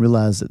 you didn't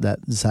realize that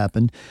has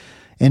happened.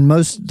 And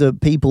most of the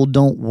people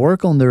don't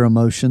work on their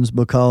emotions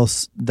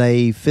because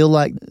they feel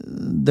like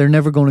they're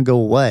never going to go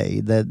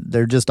away, that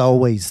they're just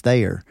always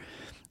there.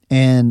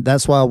 And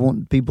that's why I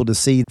want people to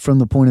see from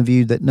the point of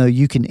view that, no,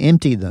 you can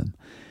empty them.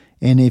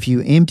 And if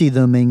you empty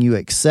them and you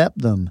accept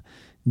them,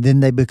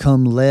 then they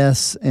become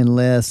less and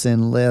less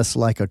and less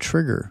like a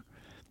trigger.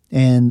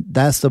 And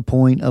that's the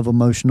point of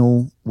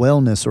emotional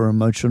wellness or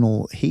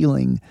emotional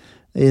healing,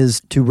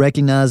 is to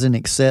recognize and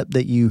accept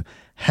that you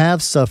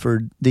have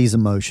suffered these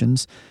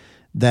emotions,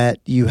 that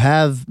you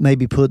have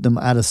maybe put them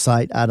out of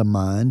sight, out of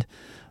mind,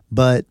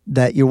 but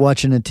that you're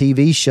watching a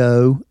TV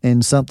show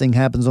and something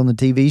happens on the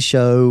TV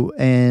show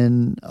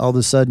and all of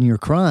a sudden you're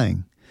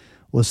crying.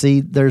 Well, see,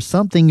 there's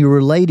something you're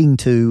relating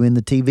to in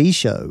the TV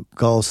show,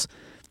 because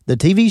the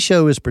TV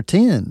show is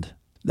pretend.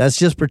 That's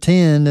just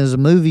pretend as a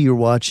movie you're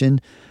watching.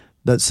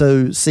 But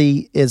so,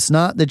 see, it's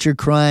not that you're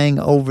crying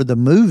over the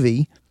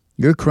movie.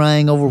 You're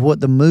crying over what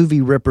the movie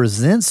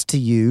represents to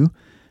you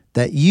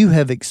that you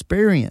have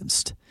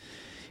experienced.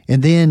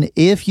 And then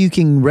if you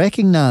can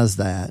recognize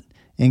that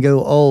and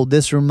go, oh,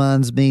 this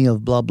reminds me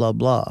of blah, blah,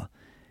 blah.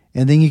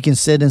 And then you can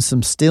sit in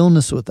some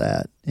stillness with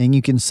that. And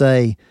you can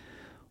say,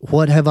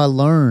 what have I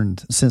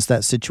learned since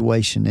that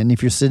situation? And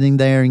if you're sitting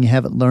there and you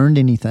haven't learned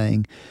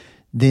anything,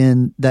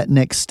 then that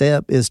next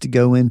step is to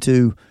go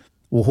into,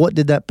 well, what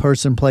did that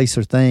person, place,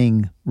 or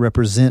thing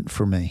represent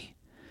for me?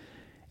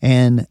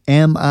 And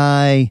am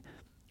I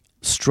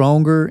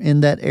stronger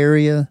in that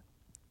area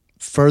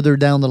further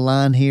down the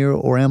line here,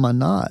 or am I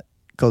not?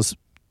 Because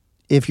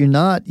if you're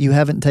not, you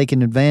haven't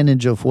taken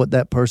advantage of what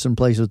that person,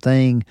 place, or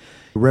thing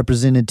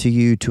represented to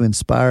you to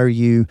inspire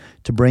you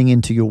to bring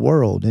into your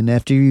world. And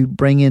after you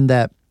bring in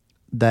that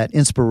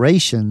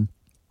inspiration,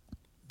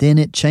 then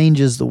it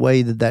changes the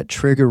way that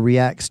trigger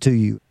reacts to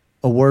you.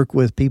 I work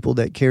with people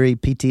that carry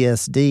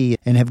PTSD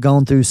and have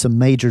gone through some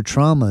major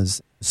traumas.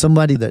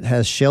 Somebody that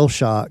has shell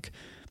shock,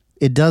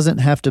 it doesn't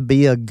have to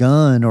be a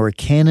gun or a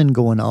cannon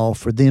going off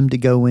for them to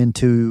go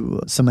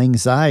into some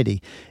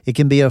anxiety. It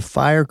can be a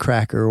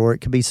firecracker, or it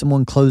could be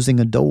someone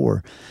closing a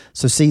door.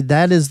 So see,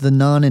 that is the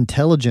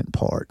non-intelligent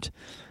part.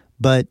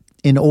 But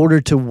in order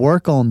to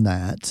work on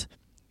that,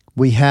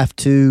 we have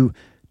to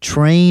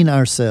train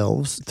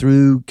ourselves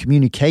through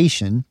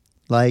communication.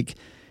 Like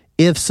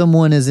if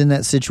someone is in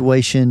that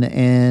situation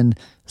and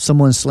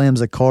someone slams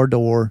a car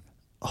door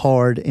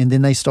hard and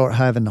then they start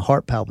having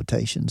heart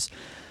palpitations.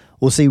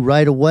 Well, see,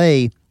 right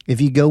away, if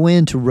you go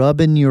into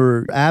rubbing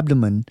your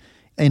abdomen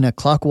in a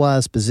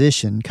clockwise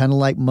position, kind of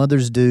like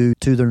mothers do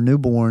to their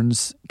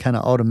newborns kind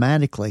of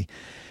automatically,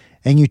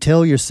 and you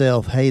tell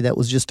yourself, hey, that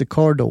was just a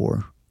car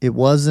door. It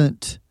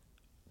wasn't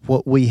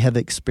what we have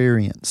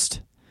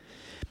experienced.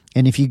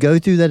 And if you go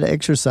through that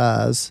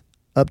exercise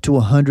up to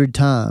 100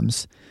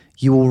 times,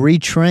 you will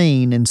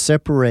retrain and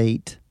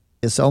separate.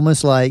 It's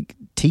almost like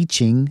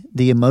teaching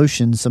the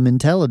emotion some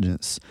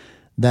intelligence.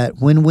 That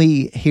when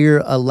we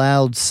hear a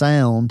loud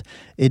sound,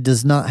 it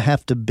does not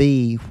have to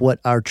be what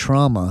our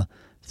trauma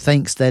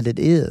thinks that it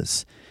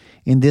is.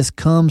 And this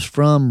comes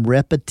from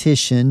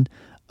repetition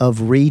of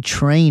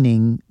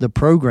retraining the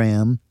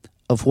program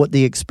of what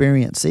the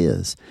experience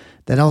is.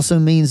 That also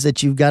means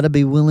that you've got to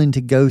be willing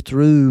to go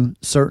through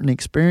certain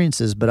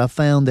experiences. But I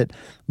found that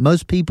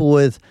most people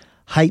with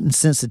heightened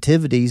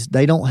sensitivities,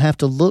 they don't have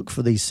to look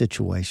for these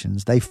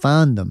situations. They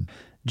find them.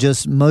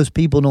 Just most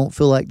people don't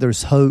feel like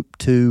there's hope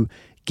to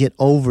get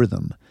over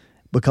them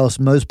because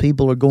most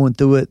people are going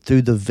through it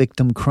through the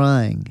victim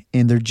crying,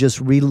 and they're just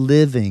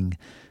reliving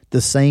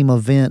the same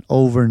event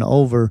over and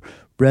over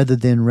rather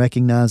than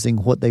recognizing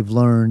what they've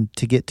learned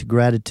to get to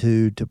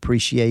gratitude, to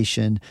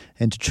appreciation,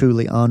 and to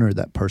truly honor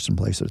that person,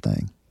 place, or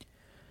thing.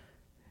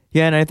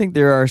 Yeah, and I think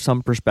there are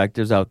some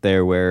perspectives out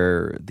there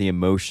where the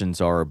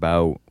emotions are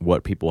about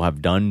what people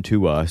have done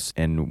to us,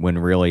 and when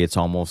really it's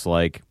almost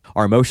like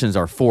our emotions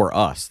are for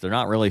us. They're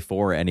not really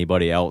for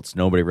anybody else.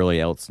 Nobody really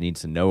else needs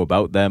to know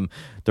about them.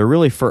 They're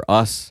really for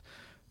us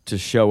to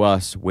show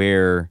us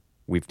where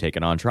we've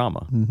taken on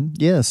trauma. Mm-hmm.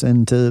 Yes,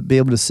 and to be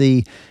able to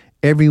see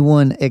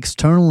everyone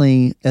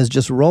externally as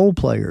just role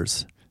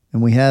players.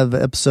 And we have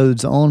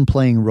episodes on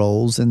playing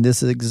roles, and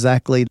this is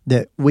exactly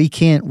that. We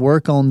can't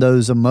work on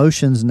those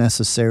emotions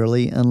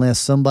necessarily unless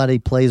somebody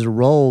plays a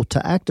role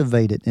to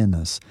activate it in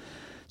us.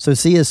 So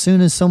see, as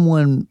soon as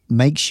someone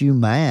makes you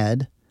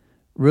mad,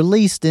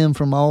 release them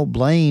from all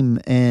blame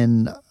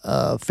and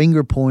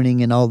finger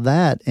pointing and all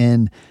that,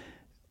 and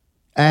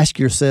ask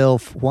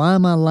yourself, why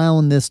am I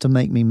allowing this to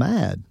make me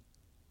mad?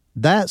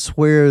 That's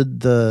where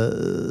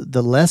the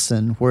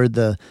lesson, where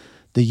the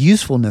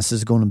usefulness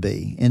is going to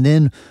be. And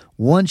then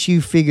once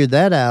you figure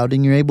that out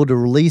and you're able to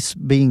release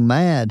being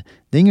mad,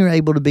 then you're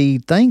able to be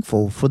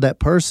thankful for that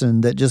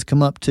person that just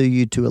come up to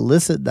you to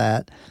elicit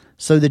that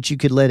so that you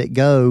could let it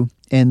go.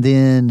 And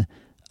then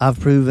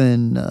I've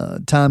proven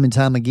time and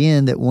time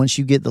again that once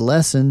you get the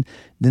lesson,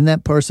 then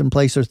that person,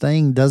 place, or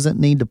thing doesn't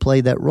need to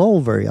play that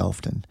role very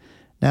often.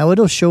 Now,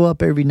 it'll show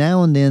up every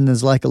now and then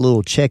as like a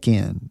little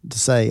check-in to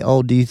say,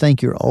 oh, do you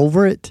think you're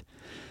over it?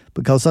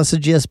 Because I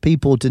suggest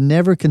people to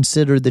never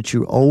consider that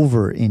you're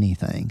over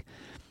anything.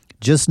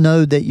 Just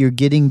know that you're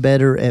getting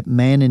better at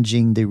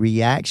managing the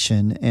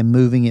reaction and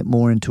moving it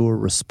more into a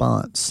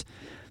response.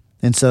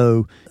 And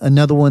so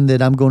another one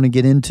that I'm going to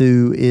get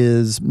into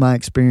is my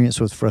experience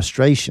with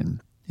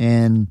frustration.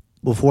 And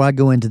before I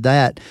go into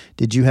that,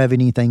 did you have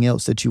anything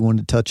else that you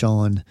wanted to touch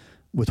on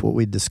with what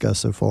we've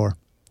discussed so far?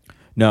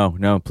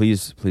 No,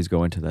 please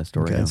go into that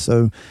story. Okay,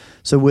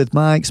 so with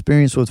my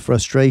experience with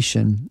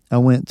frustration, I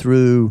went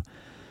through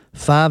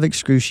 5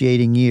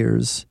 excruciating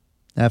years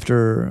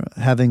after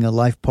having a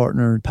life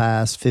partner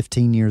pass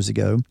 15 years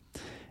ago.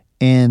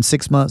 And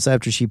 6 months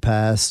after she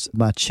passed,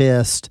 my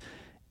chest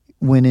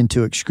went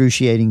into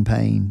excruciating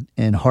pain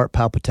and heart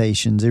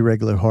palpitations,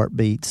 irregular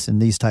heartbeats,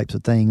 and these types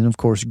of things. And of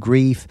course,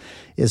 grief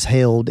is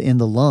held in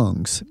the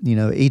lungs. You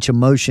know, each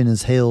emotion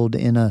is held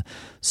in a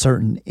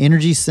certain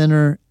energy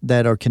center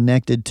that are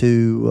connected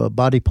to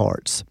body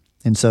parts.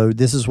 And so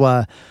this is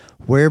why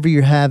wherever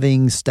you're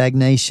having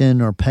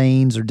stagnation or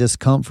pains or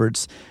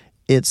discomforts,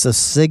 it's a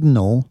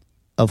signal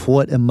of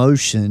what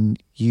emotion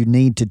you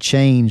need to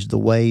change the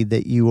way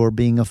that you are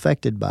being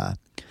affected by.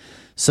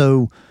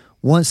 So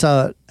once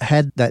I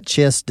had that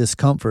chest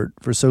discomfort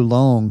for so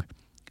long,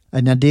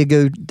 and I did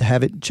go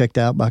have it checked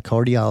out by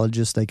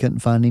cardiologists, they couldn't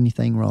find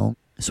anything wrong.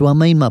 So I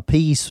made my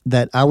peace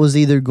that I was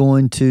either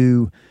going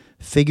to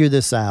figure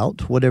this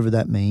out, whatever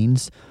that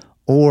means,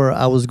 or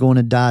I was going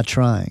to die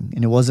trying.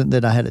 And it wasn't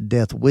that I had a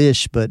death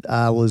wish, but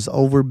I was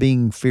over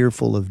being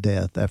fearful of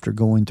death after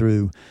going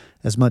through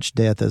as much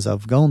death as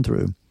I've gone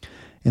through.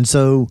 And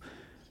so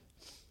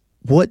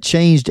what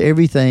changed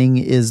everything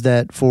is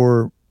that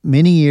for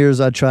many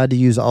years I tried to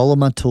use all of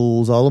my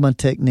tools, all of my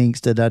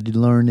techniques that I'd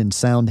learned in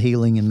sound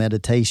healing and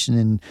meditation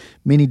in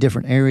many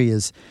different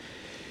areas.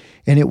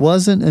 And it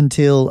wasn't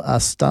until I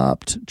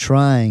stopped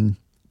trying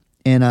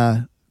and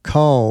I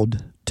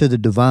called to the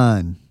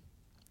divine.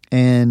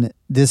 And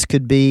this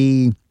could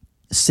be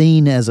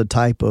seen as a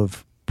type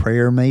of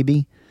prayer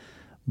maybe,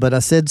 but I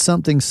said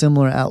something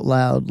similar out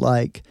loud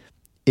like,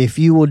 if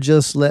you will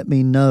just let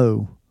me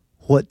know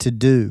what to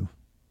do,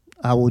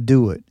 I will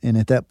do it. And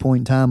at that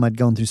point in time, I'd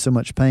gone through so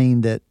much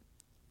pain that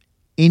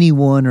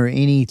anyone or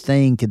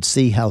anything could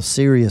see how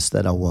serious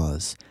that I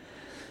was.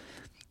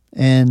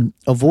 And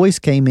a voice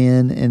came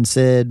in and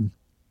said,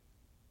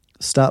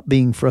 stop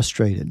being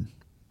frustrated.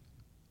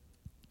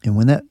 And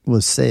when that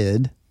was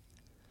said,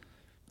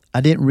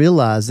 I didn't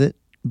realize it,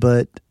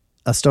 but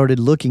I started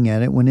looking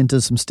at it, went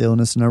into some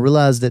stillness, and I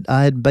realized that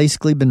I had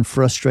basically been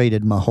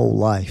frustrated my whole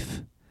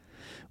life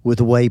with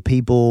the way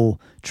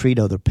people treat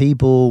other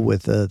people,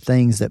 with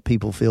things that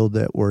people feel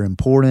that were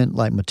important,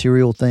 like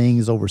material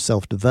things over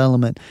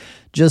self-development,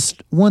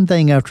 just one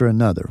thing after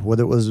another,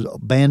 whether it was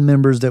band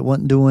members that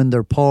wasn't doing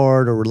their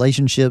part or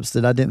relationships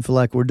that I didn't feel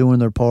like were doing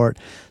their part.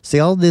 See,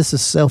 all this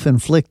is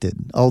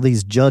self-inflicted, all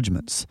these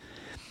judgments.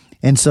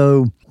 And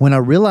so when I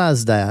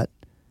realized that,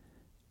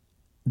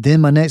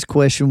 then my next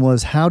question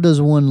was, how does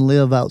one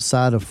live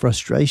outside of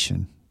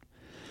frustration?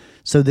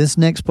 So this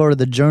next part of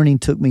the journey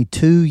took me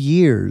 2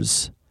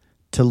 years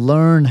to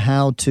learn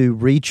how to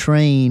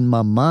retrain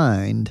my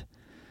mind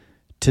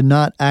to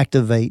not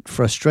activate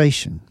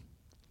frustration.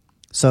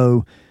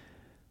 So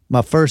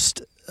my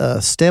first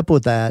step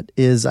with that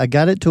is I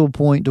got it to a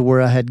point to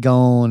where I had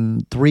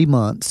gone 3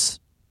 months.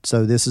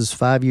 So this is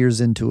 5 years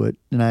into it,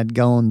 and I'd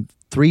gone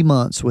 3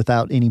 months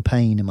without any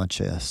pain in my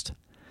chest.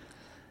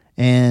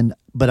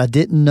 But I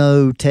didn't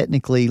know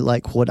technically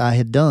like what I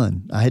had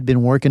done. I had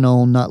been working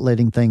on not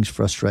letting things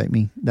frustrate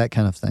me, that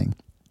kind of thing.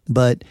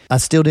 But I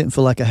still didn't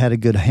feel like I had a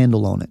good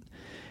handle on it.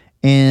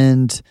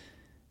 And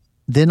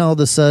then all of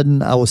a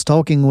sudden I was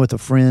talking with a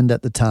friend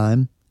at the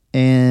time,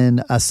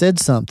 and I said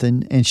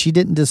something, and she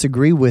didn't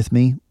disagree with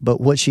me,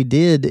 but what she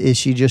did is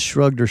she just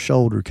shrugged her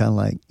shoulder, kind of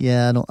like,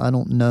 yeah, I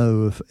don't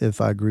know if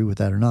I agree with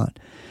that or not.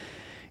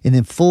 And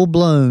then full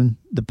blown,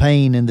 the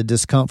pain and the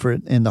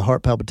discomfort and the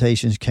heart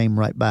palpitations came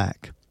right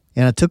back.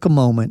 And I took a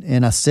moment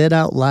and I said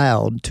out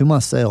loud to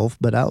myself,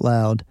 but out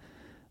loud,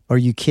 "Are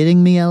you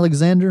kidding me,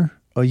 Alexander?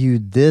 Are you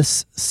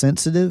this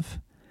sensitive?"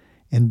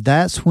 And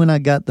that's when I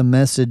got the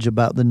message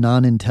about the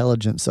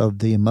non-intelligence of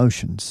the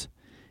emotions.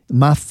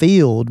 My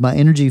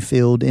energy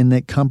field in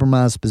that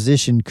compromised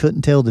position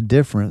couldn't tell the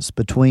difference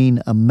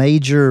between a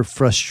major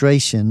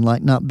frustration,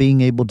 like not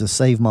being able to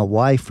save my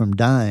wife from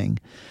dying,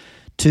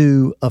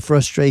 to a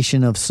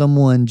frustration of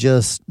someone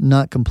just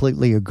not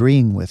completely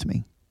agreeing with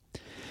me.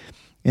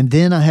 And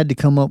then I had to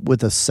come up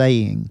with a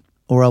saying,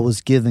 or I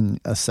was given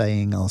a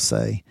saying, I'll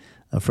say,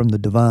 from the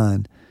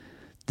divine,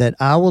 that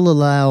I will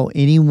allow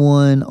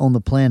anyone on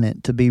the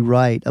planet to be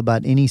right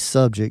about any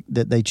subject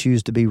that they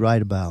choose to be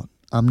right about.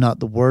 I'm not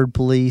the word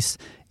police,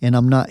 and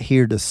I'm not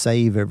here to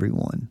save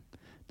everyone.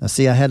 Now,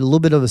 see, I had a little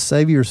bit of a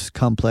savior's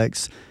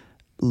complex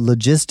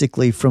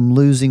logistically from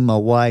losing my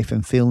wife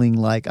and feeling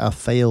like I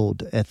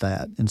failed at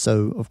that. And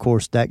so, of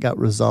course, that got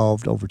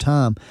resolved over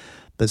time.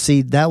 But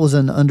see, that was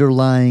an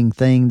underlying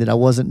thing that I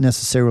wasn't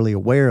necessarily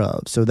aware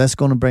of. So that's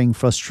going to bring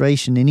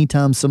frustration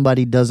anytime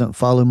somebody doesn't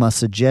follow my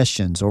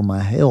suggestions or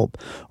my help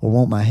or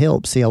want my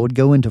help. See, I would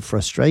go into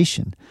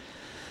frustration.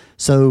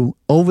 So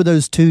over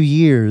those 2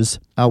 years,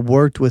 I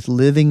worked with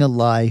living a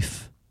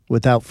life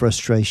without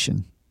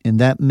frustration. And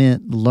that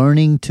meant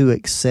learning to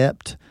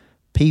accept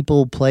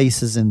people,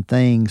 places, and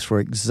things for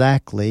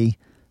exactly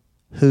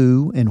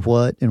who and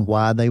what and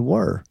why they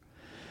were.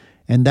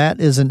 And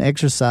that is an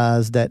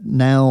exercise that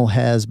now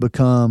has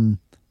become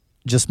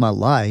just my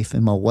life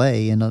and my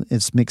way, and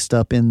it's mixed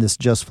up in this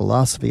just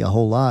philosophy a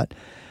whole lot.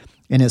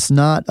 And it's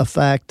not a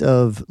fact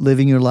of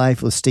living your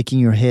life with sticking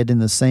your head in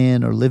the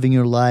sand or living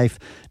your life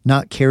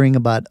not caring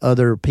about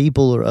other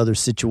people or other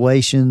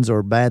situations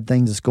or bad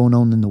things that's going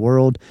on in the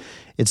world.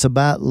 It's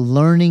about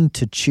learning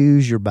to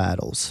choose your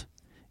battles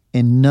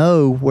and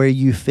know where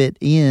you fit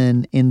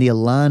in the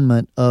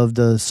alignment of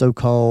the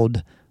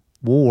so-called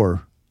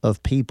war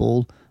of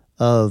people,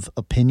 of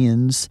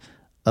opinions,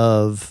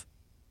 of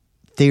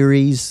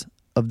theories,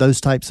 of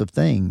those types of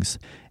things.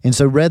 And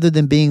so rather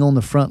than being on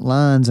the front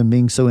lines and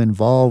being so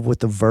involved with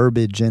the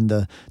verbiage and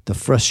the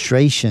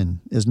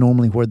frustration is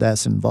normally where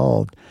that's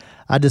involved,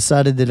 I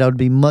decided that I would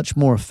be much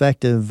more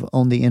effective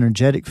on the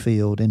energetic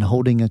field and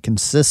holding a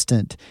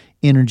consistent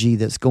energy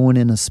that's going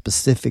in a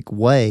specific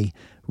way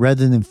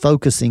rather than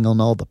focusing on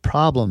all the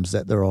problems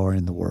that there are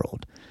in the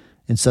world.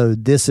 And so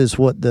this is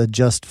what the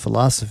just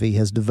philosophy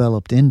has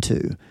developed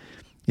into,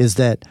 is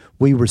that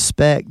we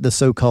respect the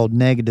so-called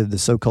negative, the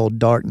so-called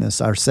darkness.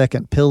 Our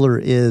second pillar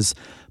is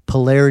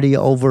polarity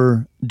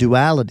over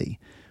duality,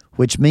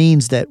 which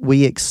means that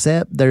we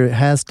accept there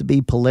has to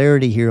be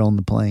polarity here on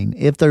the plane.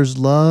 If there's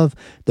love,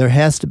 there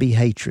has to be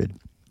hatred.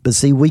 But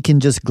see, we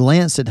can just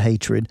glance at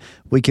hatred,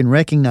 we can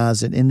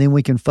recognize it, and then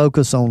we can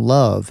focus on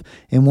love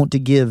and want to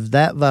give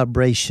that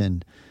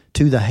vibration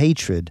to the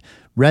hatred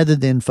rather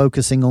than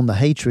focusing on the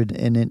hatred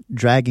and it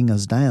dragging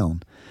us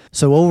down.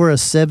 So over a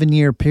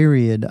 7-year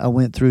period, I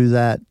went through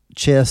that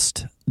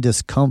chest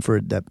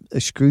discomfort, that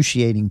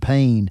excruciating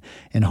pain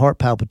and heart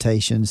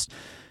palpitations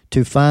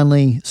to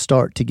finally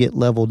start to get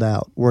leveled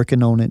out,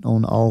 working on it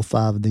on all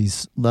 5 of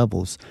these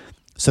levels.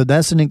 So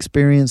that's an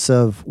experience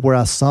of where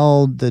I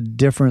saw the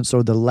difference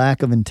or the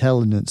lack of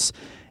intelligence,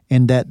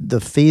 and that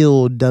the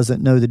field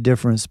doesn't know the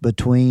difference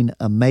between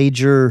a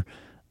major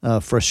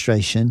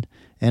frustration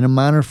and a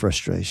minor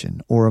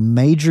frustration, or a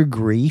major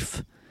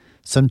grief.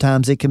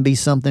 Sometimes it can be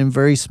something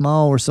very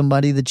small or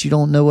somebody that you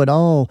don't know at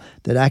all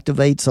that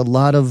activates a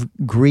lot of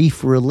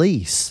grief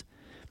release.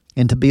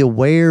 And to be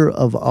aware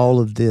of all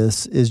of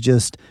this is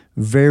just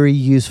very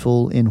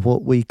useful in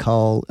what we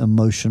call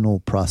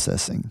emotional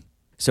processing.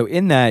 So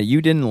in that,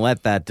 you didn't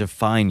let that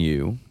define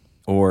you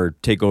or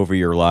take over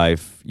your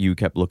life. You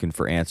kept looking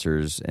for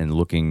answers and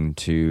looking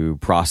to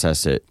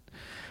process it.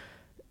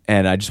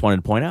 And I just wanted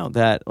to point out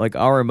that like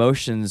our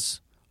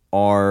emotions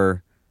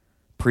are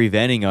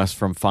preventing us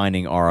from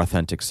finding our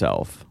authentic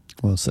self.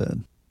 Well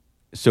said.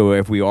 So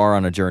if we are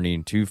on a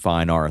journey to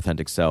find our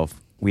authentic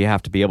self, we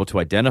have to be able to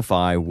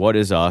identify what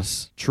is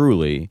us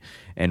truly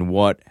and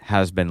what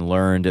has been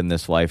learned in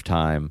this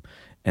lifetime.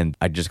 And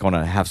I just want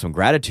to have some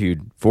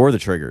gratitude for the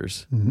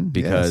triggers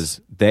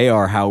because they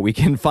are how we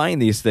can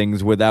find these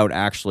things without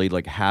actually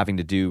like having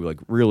to do like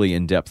really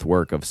in-depth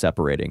work of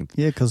separating.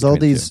 Yeah, because all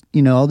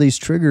these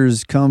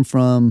triggers come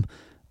from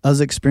us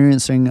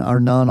experiencing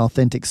our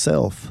non-authentic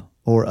self,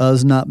 or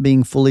us not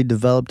being fully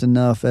developed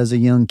enough as a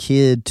young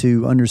kid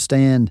to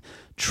understand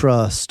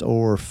trust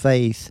or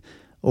faith,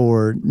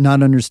 or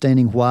not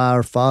understanding why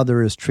our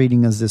father is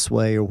treating us this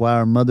way or why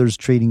our mother's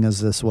treating us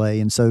this way.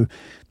 And so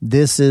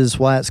this is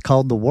why it's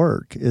called the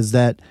work, is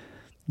that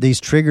these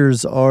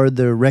triggers are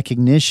the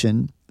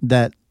recognition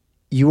that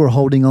you are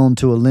holding on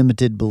to a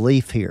limited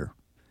belief here.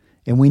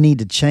 And we need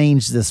to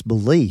change this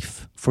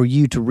belief for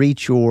you to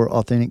reach your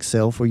authentic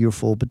self or your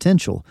full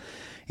potential.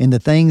 And the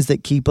things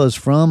that keep us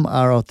from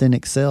our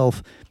authentic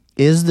self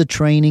is the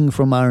training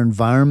from our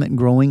environment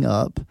growing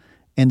up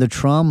and the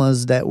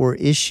traumas that were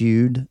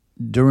issued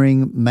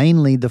during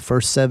mainly the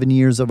first 7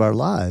 years of our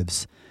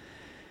lives.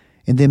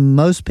 And then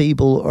most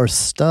people are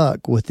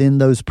stuck within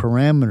those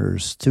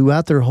parameters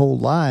throughout their whole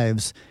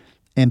lives.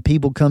 And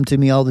people come to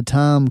me all the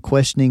time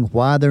questioning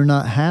why they're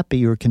not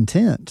happy or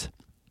content.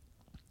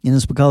 And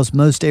it's because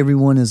most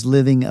everyone is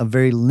living a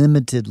very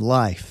limited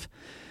life.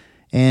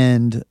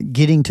 And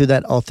getting to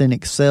that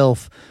authentic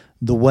self,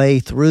 the way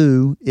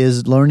through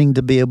is learning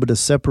to be able to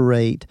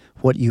separate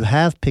what you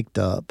have picked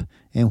up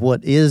and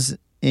what is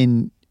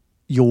in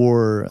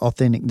your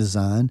authentic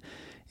design.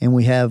 And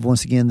we have,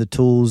 once again, the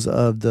tools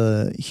of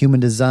the human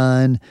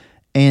design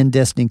and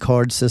destiny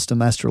card system,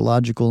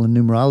 astrological and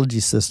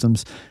numerology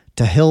systems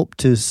to help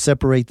to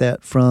separate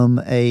that from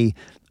a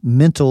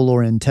mental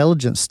or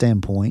intelligence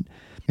standpoint.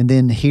 And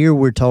then here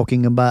we're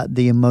talking about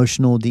the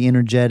emotional, the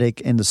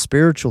energetic, and the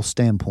spiritual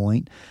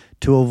standpoint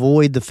to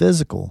avoid the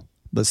physical.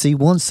 But see,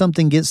 once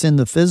something gets in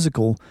the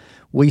physical,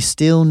 we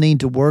still need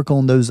to work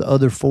on those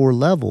other 4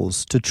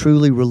 levels to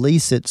truly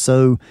release it,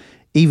 so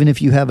even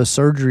if you have a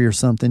surgery or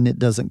something, it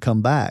doesn't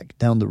come back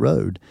down the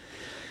road.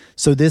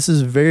 So this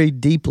is very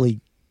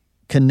deeply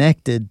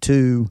connected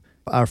to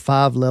our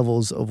 5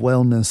 levels of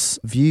wellness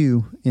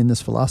view in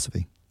this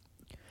philosophy.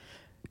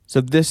 So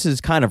this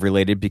is kind of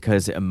related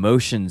because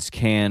emotions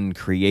can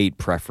create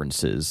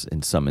preferences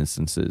in some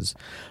instances.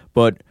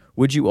 But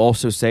would you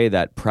also say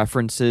that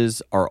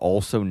preferences are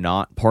also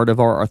not part of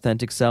our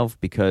authentic self?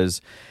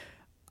 Because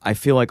I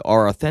feel like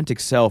our authentic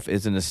self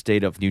is in a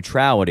state of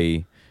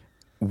neutrality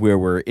where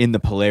we're in the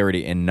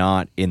polarity and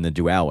not in the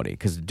duality.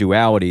 Because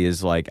duality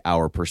is like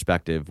our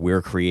perspective.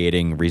 We're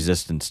creating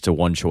resistance to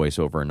one choice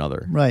over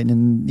another. Right.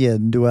 And yeah,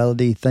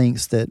 duality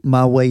thinks that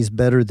my way is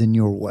better than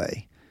your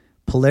way.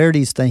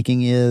 Polarity's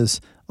thinking is,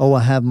 oh,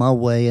 I have my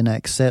way and I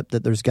accept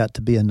that there's got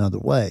to be another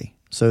way.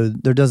 So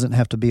there doesn't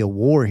have to be a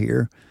war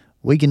here.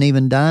 We can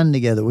even dine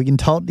together. We can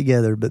talk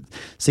together. But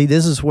see,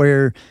 this is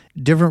where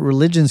different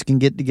religions can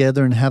get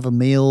together and have a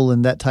meal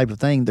and that type of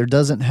thing. There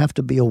doesn't have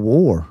to be a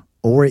war,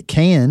 or it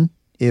can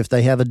if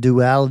they have a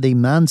duality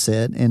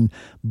mindset and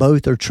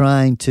both are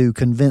trying to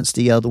convince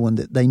the other one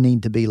that they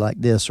need to be like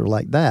this or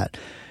like that.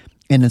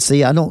 And then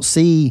see, I don't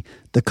see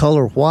the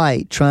color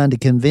white trying to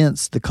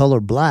convince the color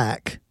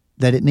black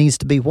that it needs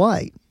to be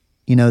white.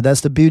 You know,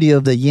 that's the beauty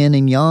of the yin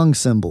and yang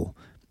symbol,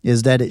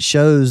 is that it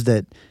shows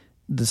that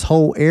this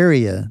whole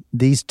area,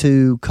 these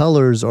 2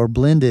 colors are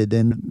blended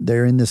and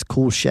they're in this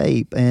cool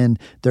shape and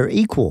they're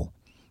equal.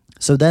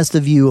 So that's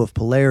the view of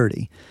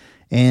polarity.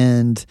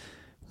 And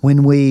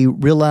when we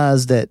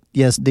realize that,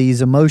 yes,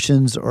 these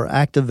emotions are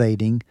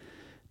activating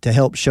to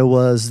help show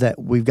us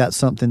that we've got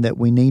something that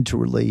we need to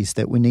release,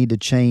 that we need to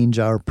change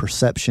our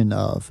perception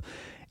of,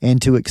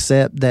 and to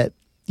accept that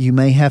you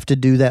may have to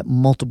do that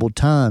multiple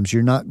times.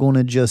 You're not going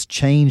to just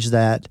change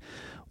that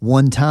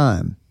one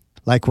time.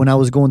 Like when I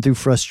was going through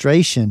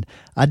frustration,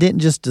 I didn't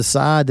just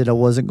decide that I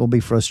wasn't going to be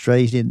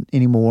frustrated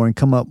anymore and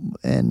come up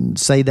and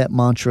say that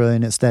mantra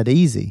and it's that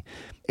easy.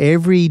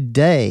 Every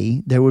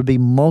day there would be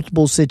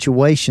multiple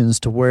situations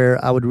to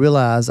where I would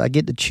realize I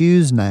get to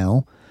choose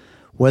now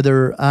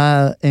whether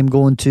I am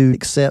going to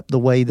accept the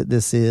way that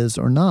this is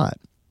or not.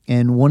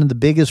 And one of the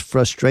biggest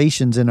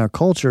frustrations in our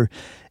culture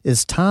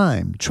is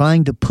time,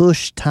 trying to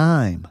push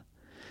time,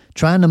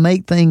 trying to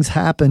make things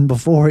happen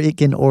before it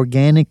can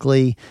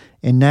organically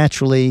and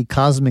naturally,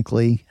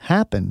 cosmically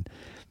happen.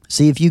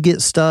 See, if you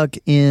get stuck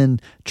in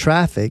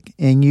traffic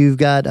and you've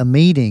got a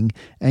meeting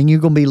and you're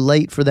going to be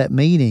late for that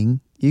meeting,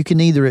 you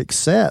can either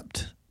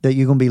accept that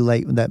you're going to be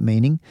late with that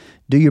meeting,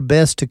 do your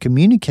best to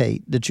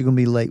communicate that you're going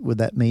to be late with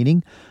that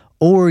meeting,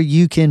 or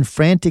you can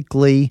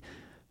frantically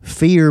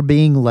fear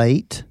being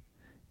late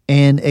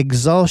and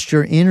exhaust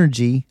your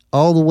energy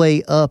all the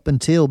way up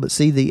until, but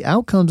see, the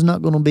outcome's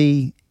not going to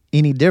be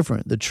any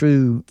different, the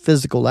true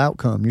physical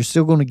outcome. You're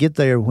still going to get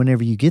there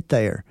whenever you get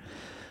there.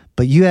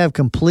 But you have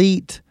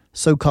complete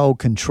so-called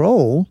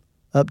control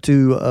up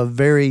to a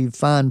very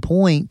fine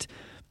point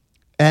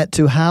at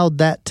to how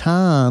that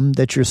time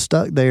that you're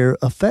stuck there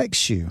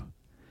affects you.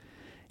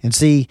 And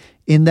see,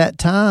 in that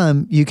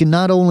time, you can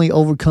not only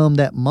overcome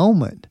that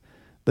moment,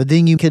 But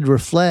then you could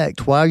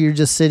reflect while you're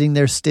just sitting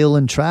there still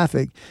in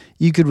traffic.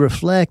 You could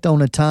reflect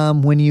on a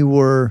time when you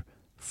were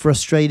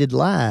frustrated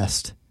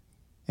last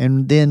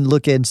and then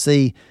look and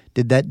see,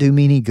 did that do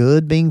me any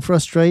good being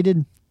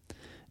frustrated?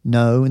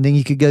 No. And then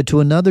you could go to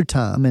another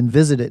time and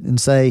visit it and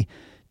say,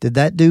 did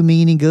that do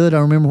me any good? I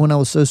remember when I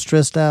was so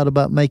stressed out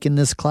about making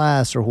this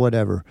class or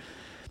whatever.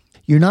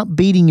 You're not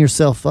beating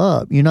yourself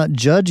up. You're not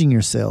judging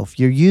yourself.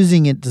 You're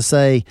using it to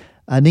say,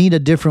 I need a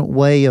different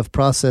way of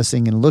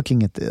processing and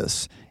looking at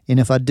this. And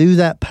if I do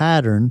that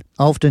pattern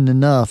often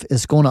enough,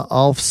 it's going to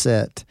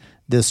offset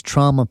this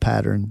trauma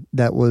pattern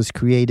that was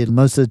created.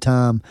 Most of the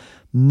time,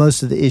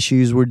 most of the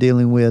issues we're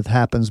dealing with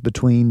happens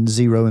between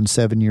 0 and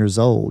 7 years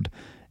old.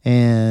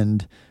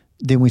 And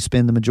then we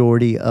spend the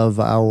majority of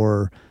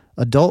our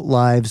adult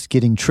lives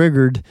getting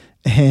triggered,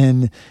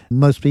 and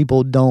most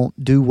people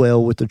don't do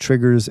well with the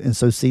triggers. And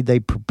so, they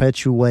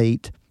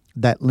perpetuate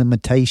that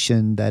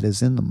limitation that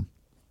is in them.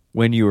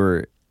 When you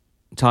were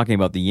talking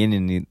about the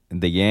yin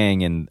and the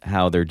yang and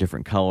how they're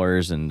different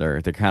colors and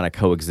they're kind of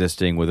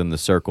coexisting within the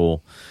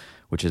circle,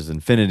 which is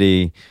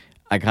infinity,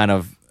 I kind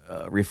of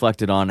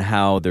reflected on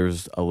how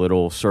there's a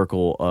little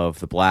circle of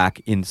the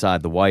black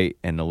inside the white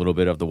and a little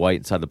bit of the white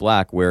inside the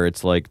black, where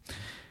it's like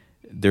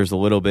there's a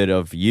little bit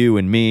of you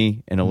and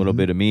me and a little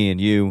bit of me and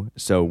you.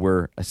 So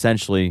we're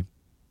essentially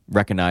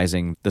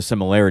recognizing the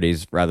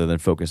similarities rather than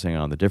focusing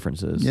on the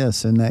differences.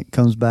 Yes, and that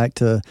comes back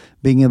to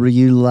being able to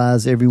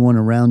utilize everyone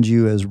around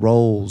you as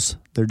roles.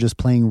 They're just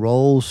playing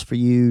roles for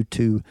you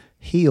to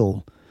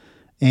heal,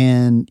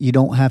 and you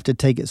don't have to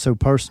take it so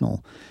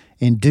personal.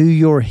 And do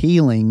your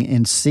healing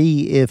and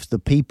see if the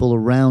people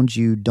around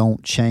you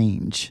don't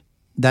change.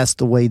 That's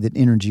the way that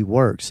energy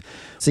works.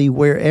 See,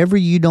 wherever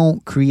you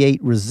don't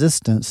create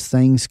resistance,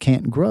 things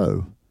can't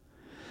grow.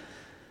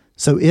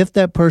 So if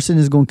that person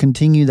is going to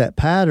continue that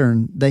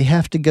pattern, they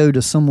have to go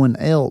to someone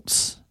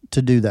else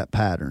to do that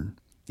pattern.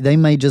 They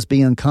may just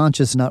be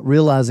unconscious, not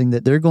realizing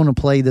that they're going to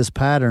play this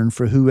pattern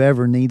for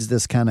whoever needs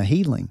this kind of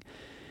healing.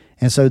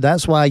 And so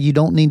that's why you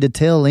don't need to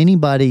tell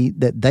anybody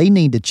that they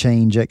need to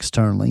change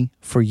externally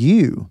for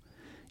you.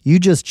 You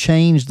just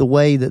change the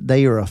way that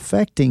they are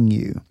affecting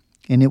you,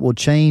 and it will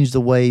change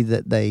the way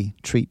that they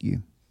treat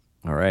you.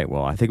 All right.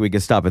 Well, I think we can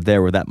stop it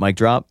there with that mic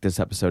drop. This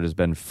episode has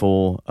been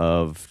full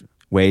of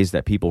ways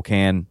that people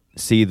can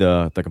see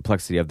the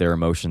complexity of their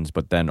emotions,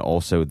 but then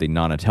also the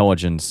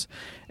non-intelligence,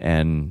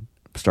 and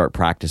start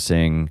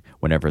practicing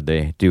whenever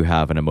they do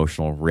have an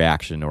emotional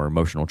reaction or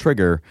emotional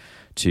trigger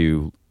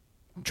to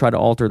try to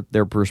alter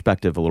their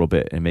perspective a little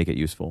bit and make it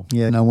useful.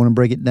 Yeah, and I want to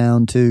break it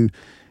down to,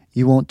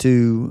 you want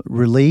to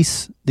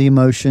release the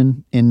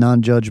emotion in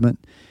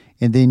non-judgment,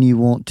 and then you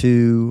want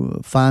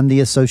to find the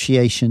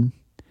association,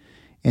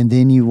 and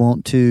then you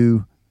want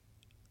to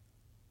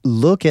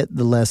look at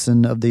the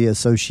lesson of the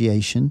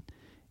association,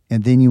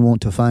 and then you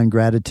want to find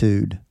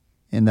gratitude.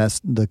 And that's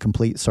the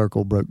complete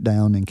circle broke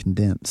down and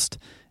condensed.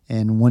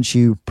 And once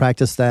you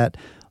practice that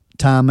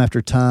time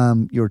after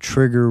time, your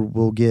trigger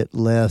will get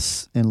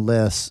less and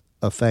less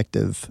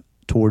effective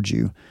towards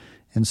you.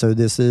 And so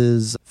this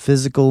is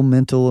physical,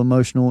 mental,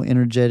 emotional,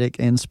 energetic,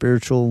 and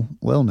spiritual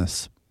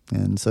wellness.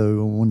 And so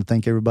I want to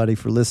thank everybody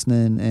for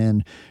listening,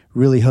 and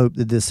really hope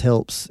that this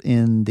helps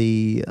in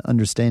the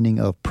understanding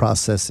of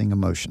processing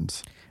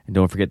emotions. And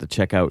don't forget to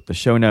check out the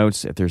show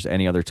notes. If there's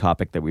any other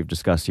topic that we've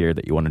discussed here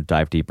that you want to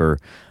dive deeper,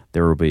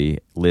 there will be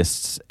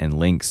lists and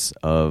links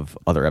of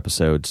other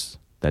episodes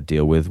that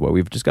deal with what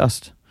we've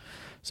discussed.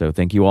 So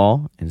thank you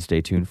all, and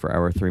stay tuned for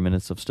our 3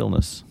 minutes of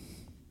stillness.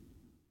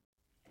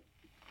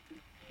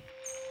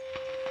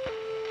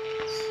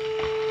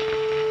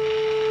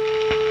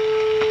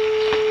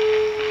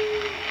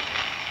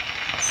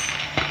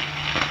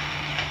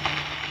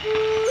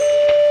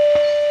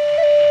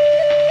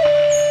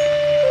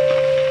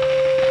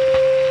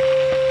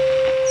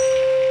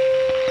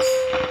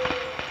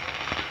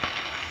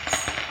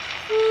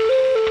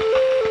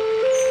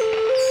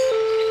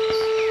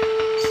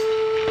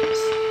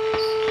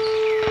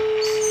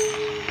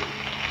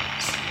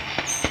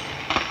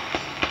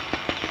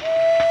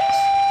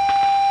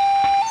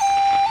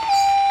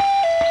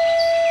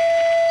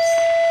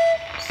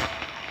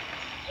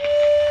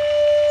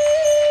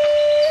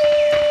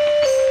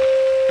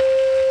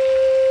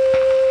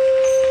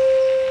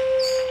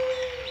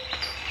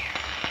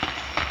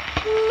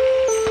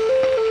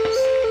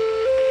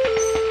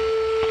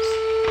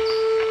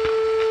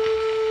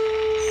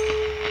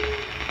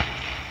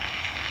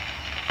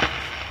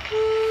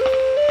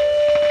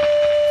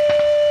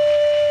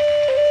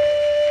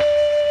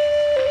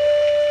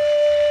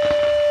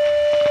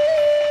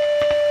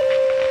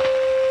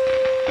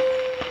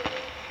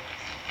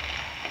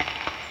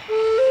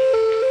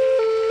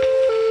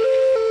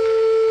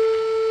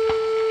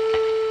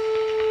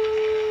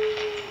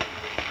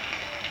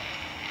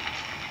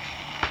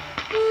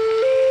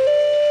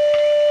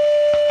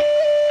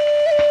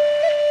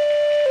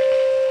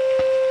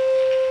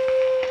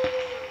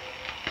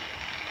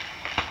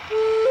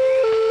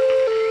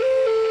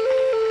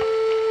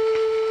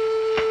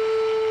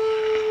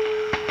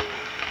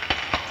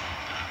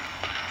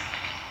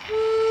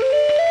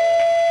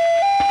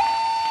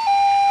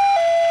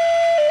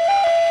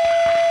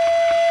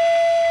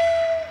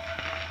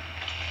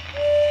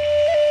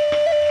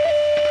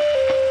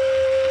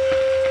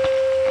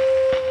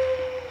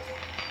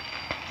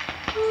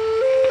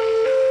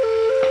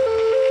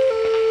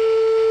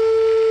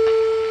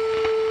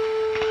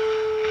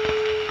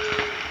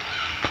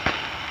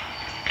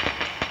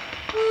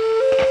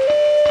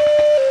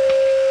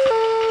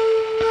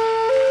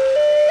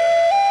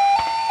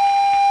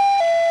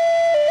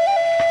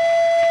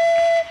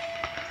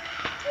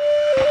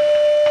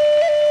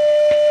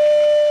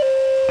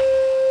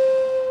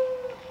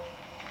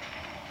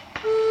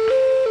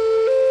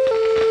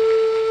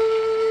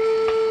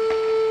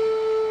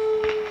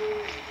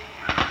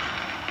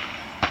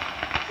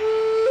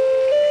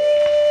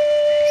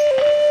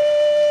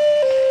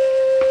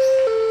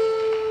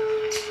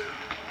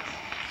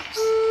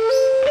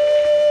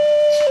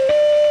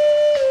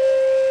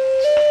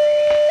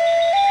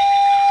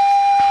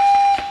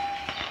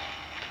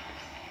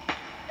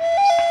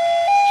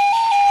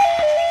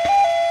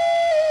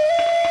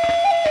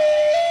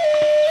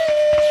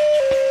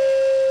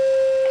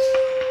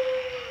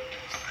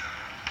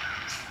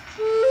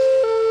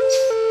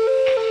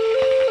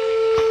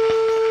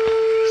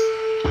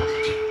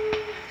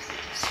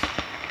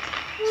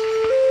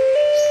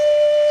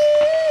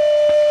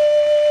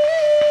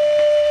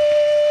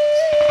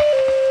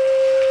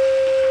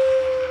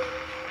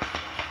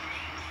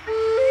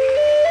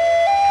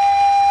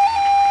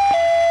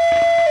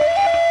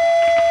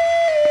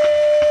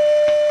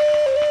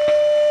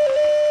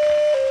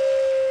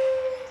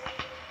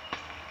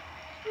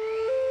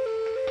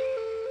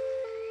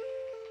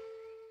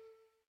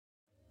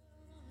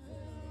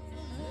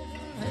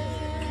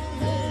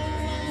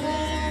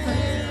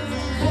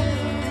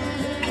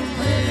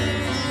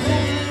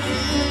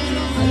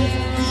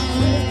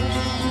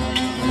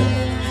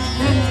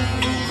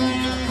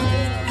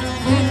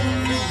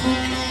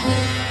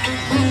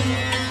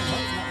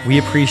 We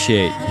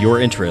appreciate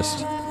your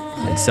interest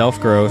in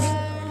self-growth,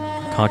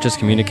 conscious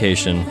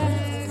communication,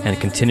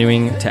 and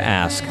continuing to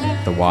ask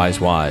the wise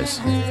whys.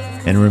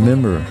 And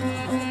remember,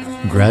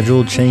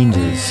 gradual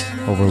changes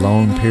over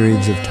long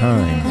periods of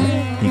time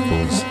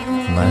equals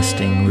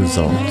lasting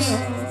results.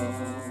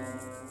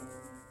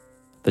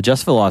 The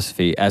Just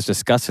Philosophy, as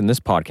discussed in this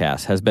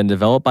podcast, has been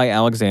developed by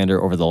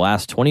Alexander over the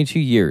last 22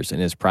 years in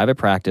his private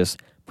practice,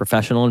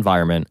 professional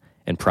environment,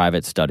 and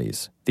private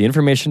studies. The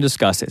information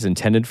discussed is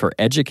intended for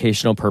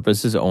educational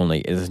purposes only.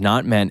 It is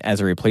not meant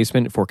as a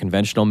replacement for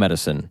conventional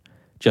medicine.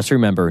 Just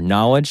remember,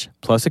 knowledge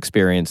plus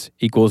experience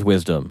equals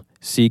wisdom.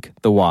 Seek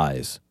the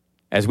wise.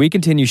 As we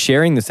continue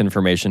sharing this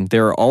information,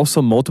 there are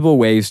also multiple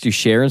ways to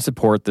share and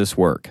support this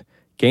work.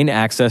 Gain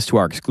access to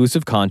our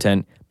exclusive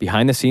content,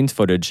 behind-the-scenes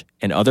footage,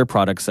 and other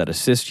products that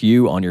assist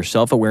you on your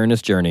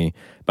self-awareness journey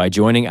by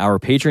joining our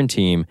patron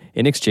team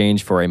in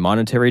exchange for a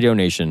monetary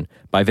donation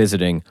by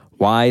visiting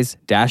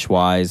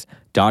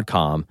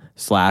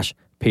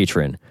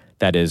wise-whys.com/patron.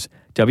 That is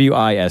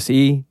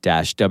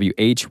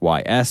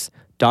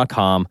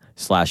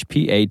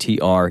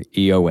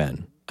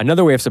wise-whys.com/patreon.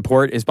 Another way of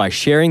support is by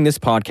sharing this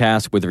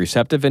podcast with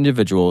receptive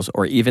individuals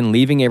or even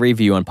leaving a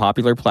review on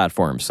popular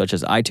platforms such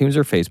as iTunes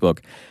or Facebook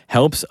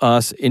helps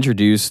us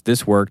introduce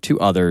this work to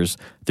others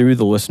through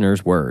the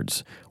listener's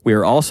words. We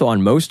are also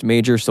on most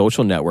major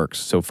social networks,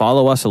 so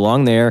follow us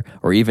along there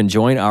or even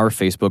join our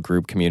Facebook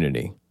group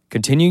community.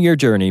 Continue your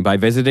journey by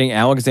visiting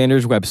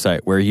Alexander's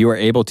website where you are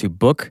able to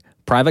book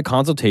private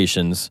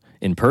consultations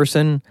in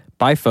person,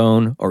 by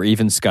phone, or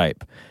even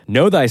Skype.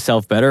 Know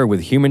thyself better with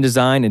human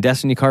design and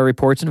destiny card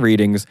reports and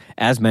readings,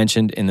 as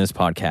mentioned in this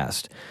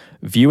podcast.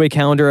 View a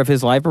calendar of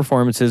his live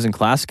performances and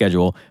class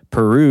schedule,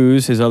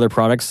 peruse his other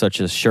products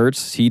such as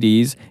shirts,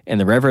 CDs, and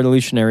the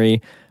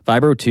revolutionary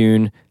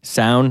VibroTune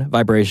sound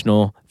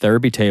vibrational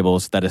therapy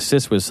tables that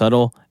assist with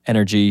subtle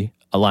energy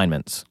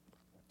alignments.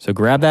 So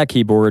grab that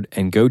keyboard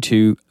and go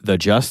to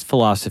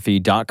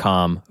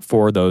thejustphilosophy.com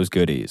for those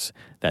goodies.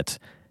 That's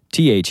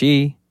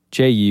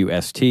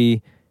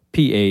thejustphilosophy.com.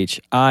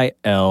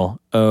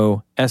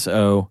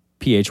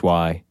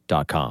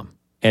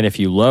 And if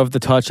you love the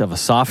touch of a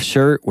soft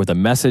shirt with a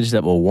message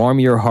that will warm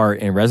your heart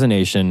in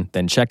resonation,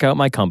 then check out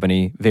my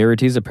company,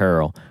 Verities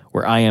Apparel,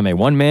 where I am a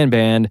one-man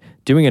band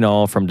doing it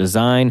all from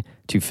design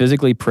to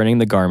physically printing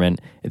the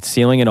garment and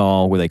sealing it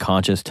all with a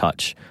conscious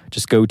touch.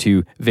 Just go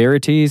to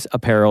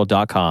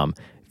veritiesapparel.com,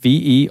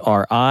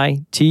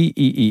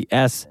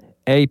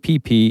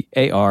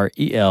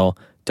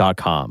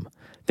 VERITEESAPPAREL.com.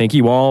 Thank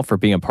you all for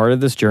being a part of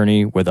this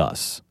journey with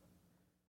us.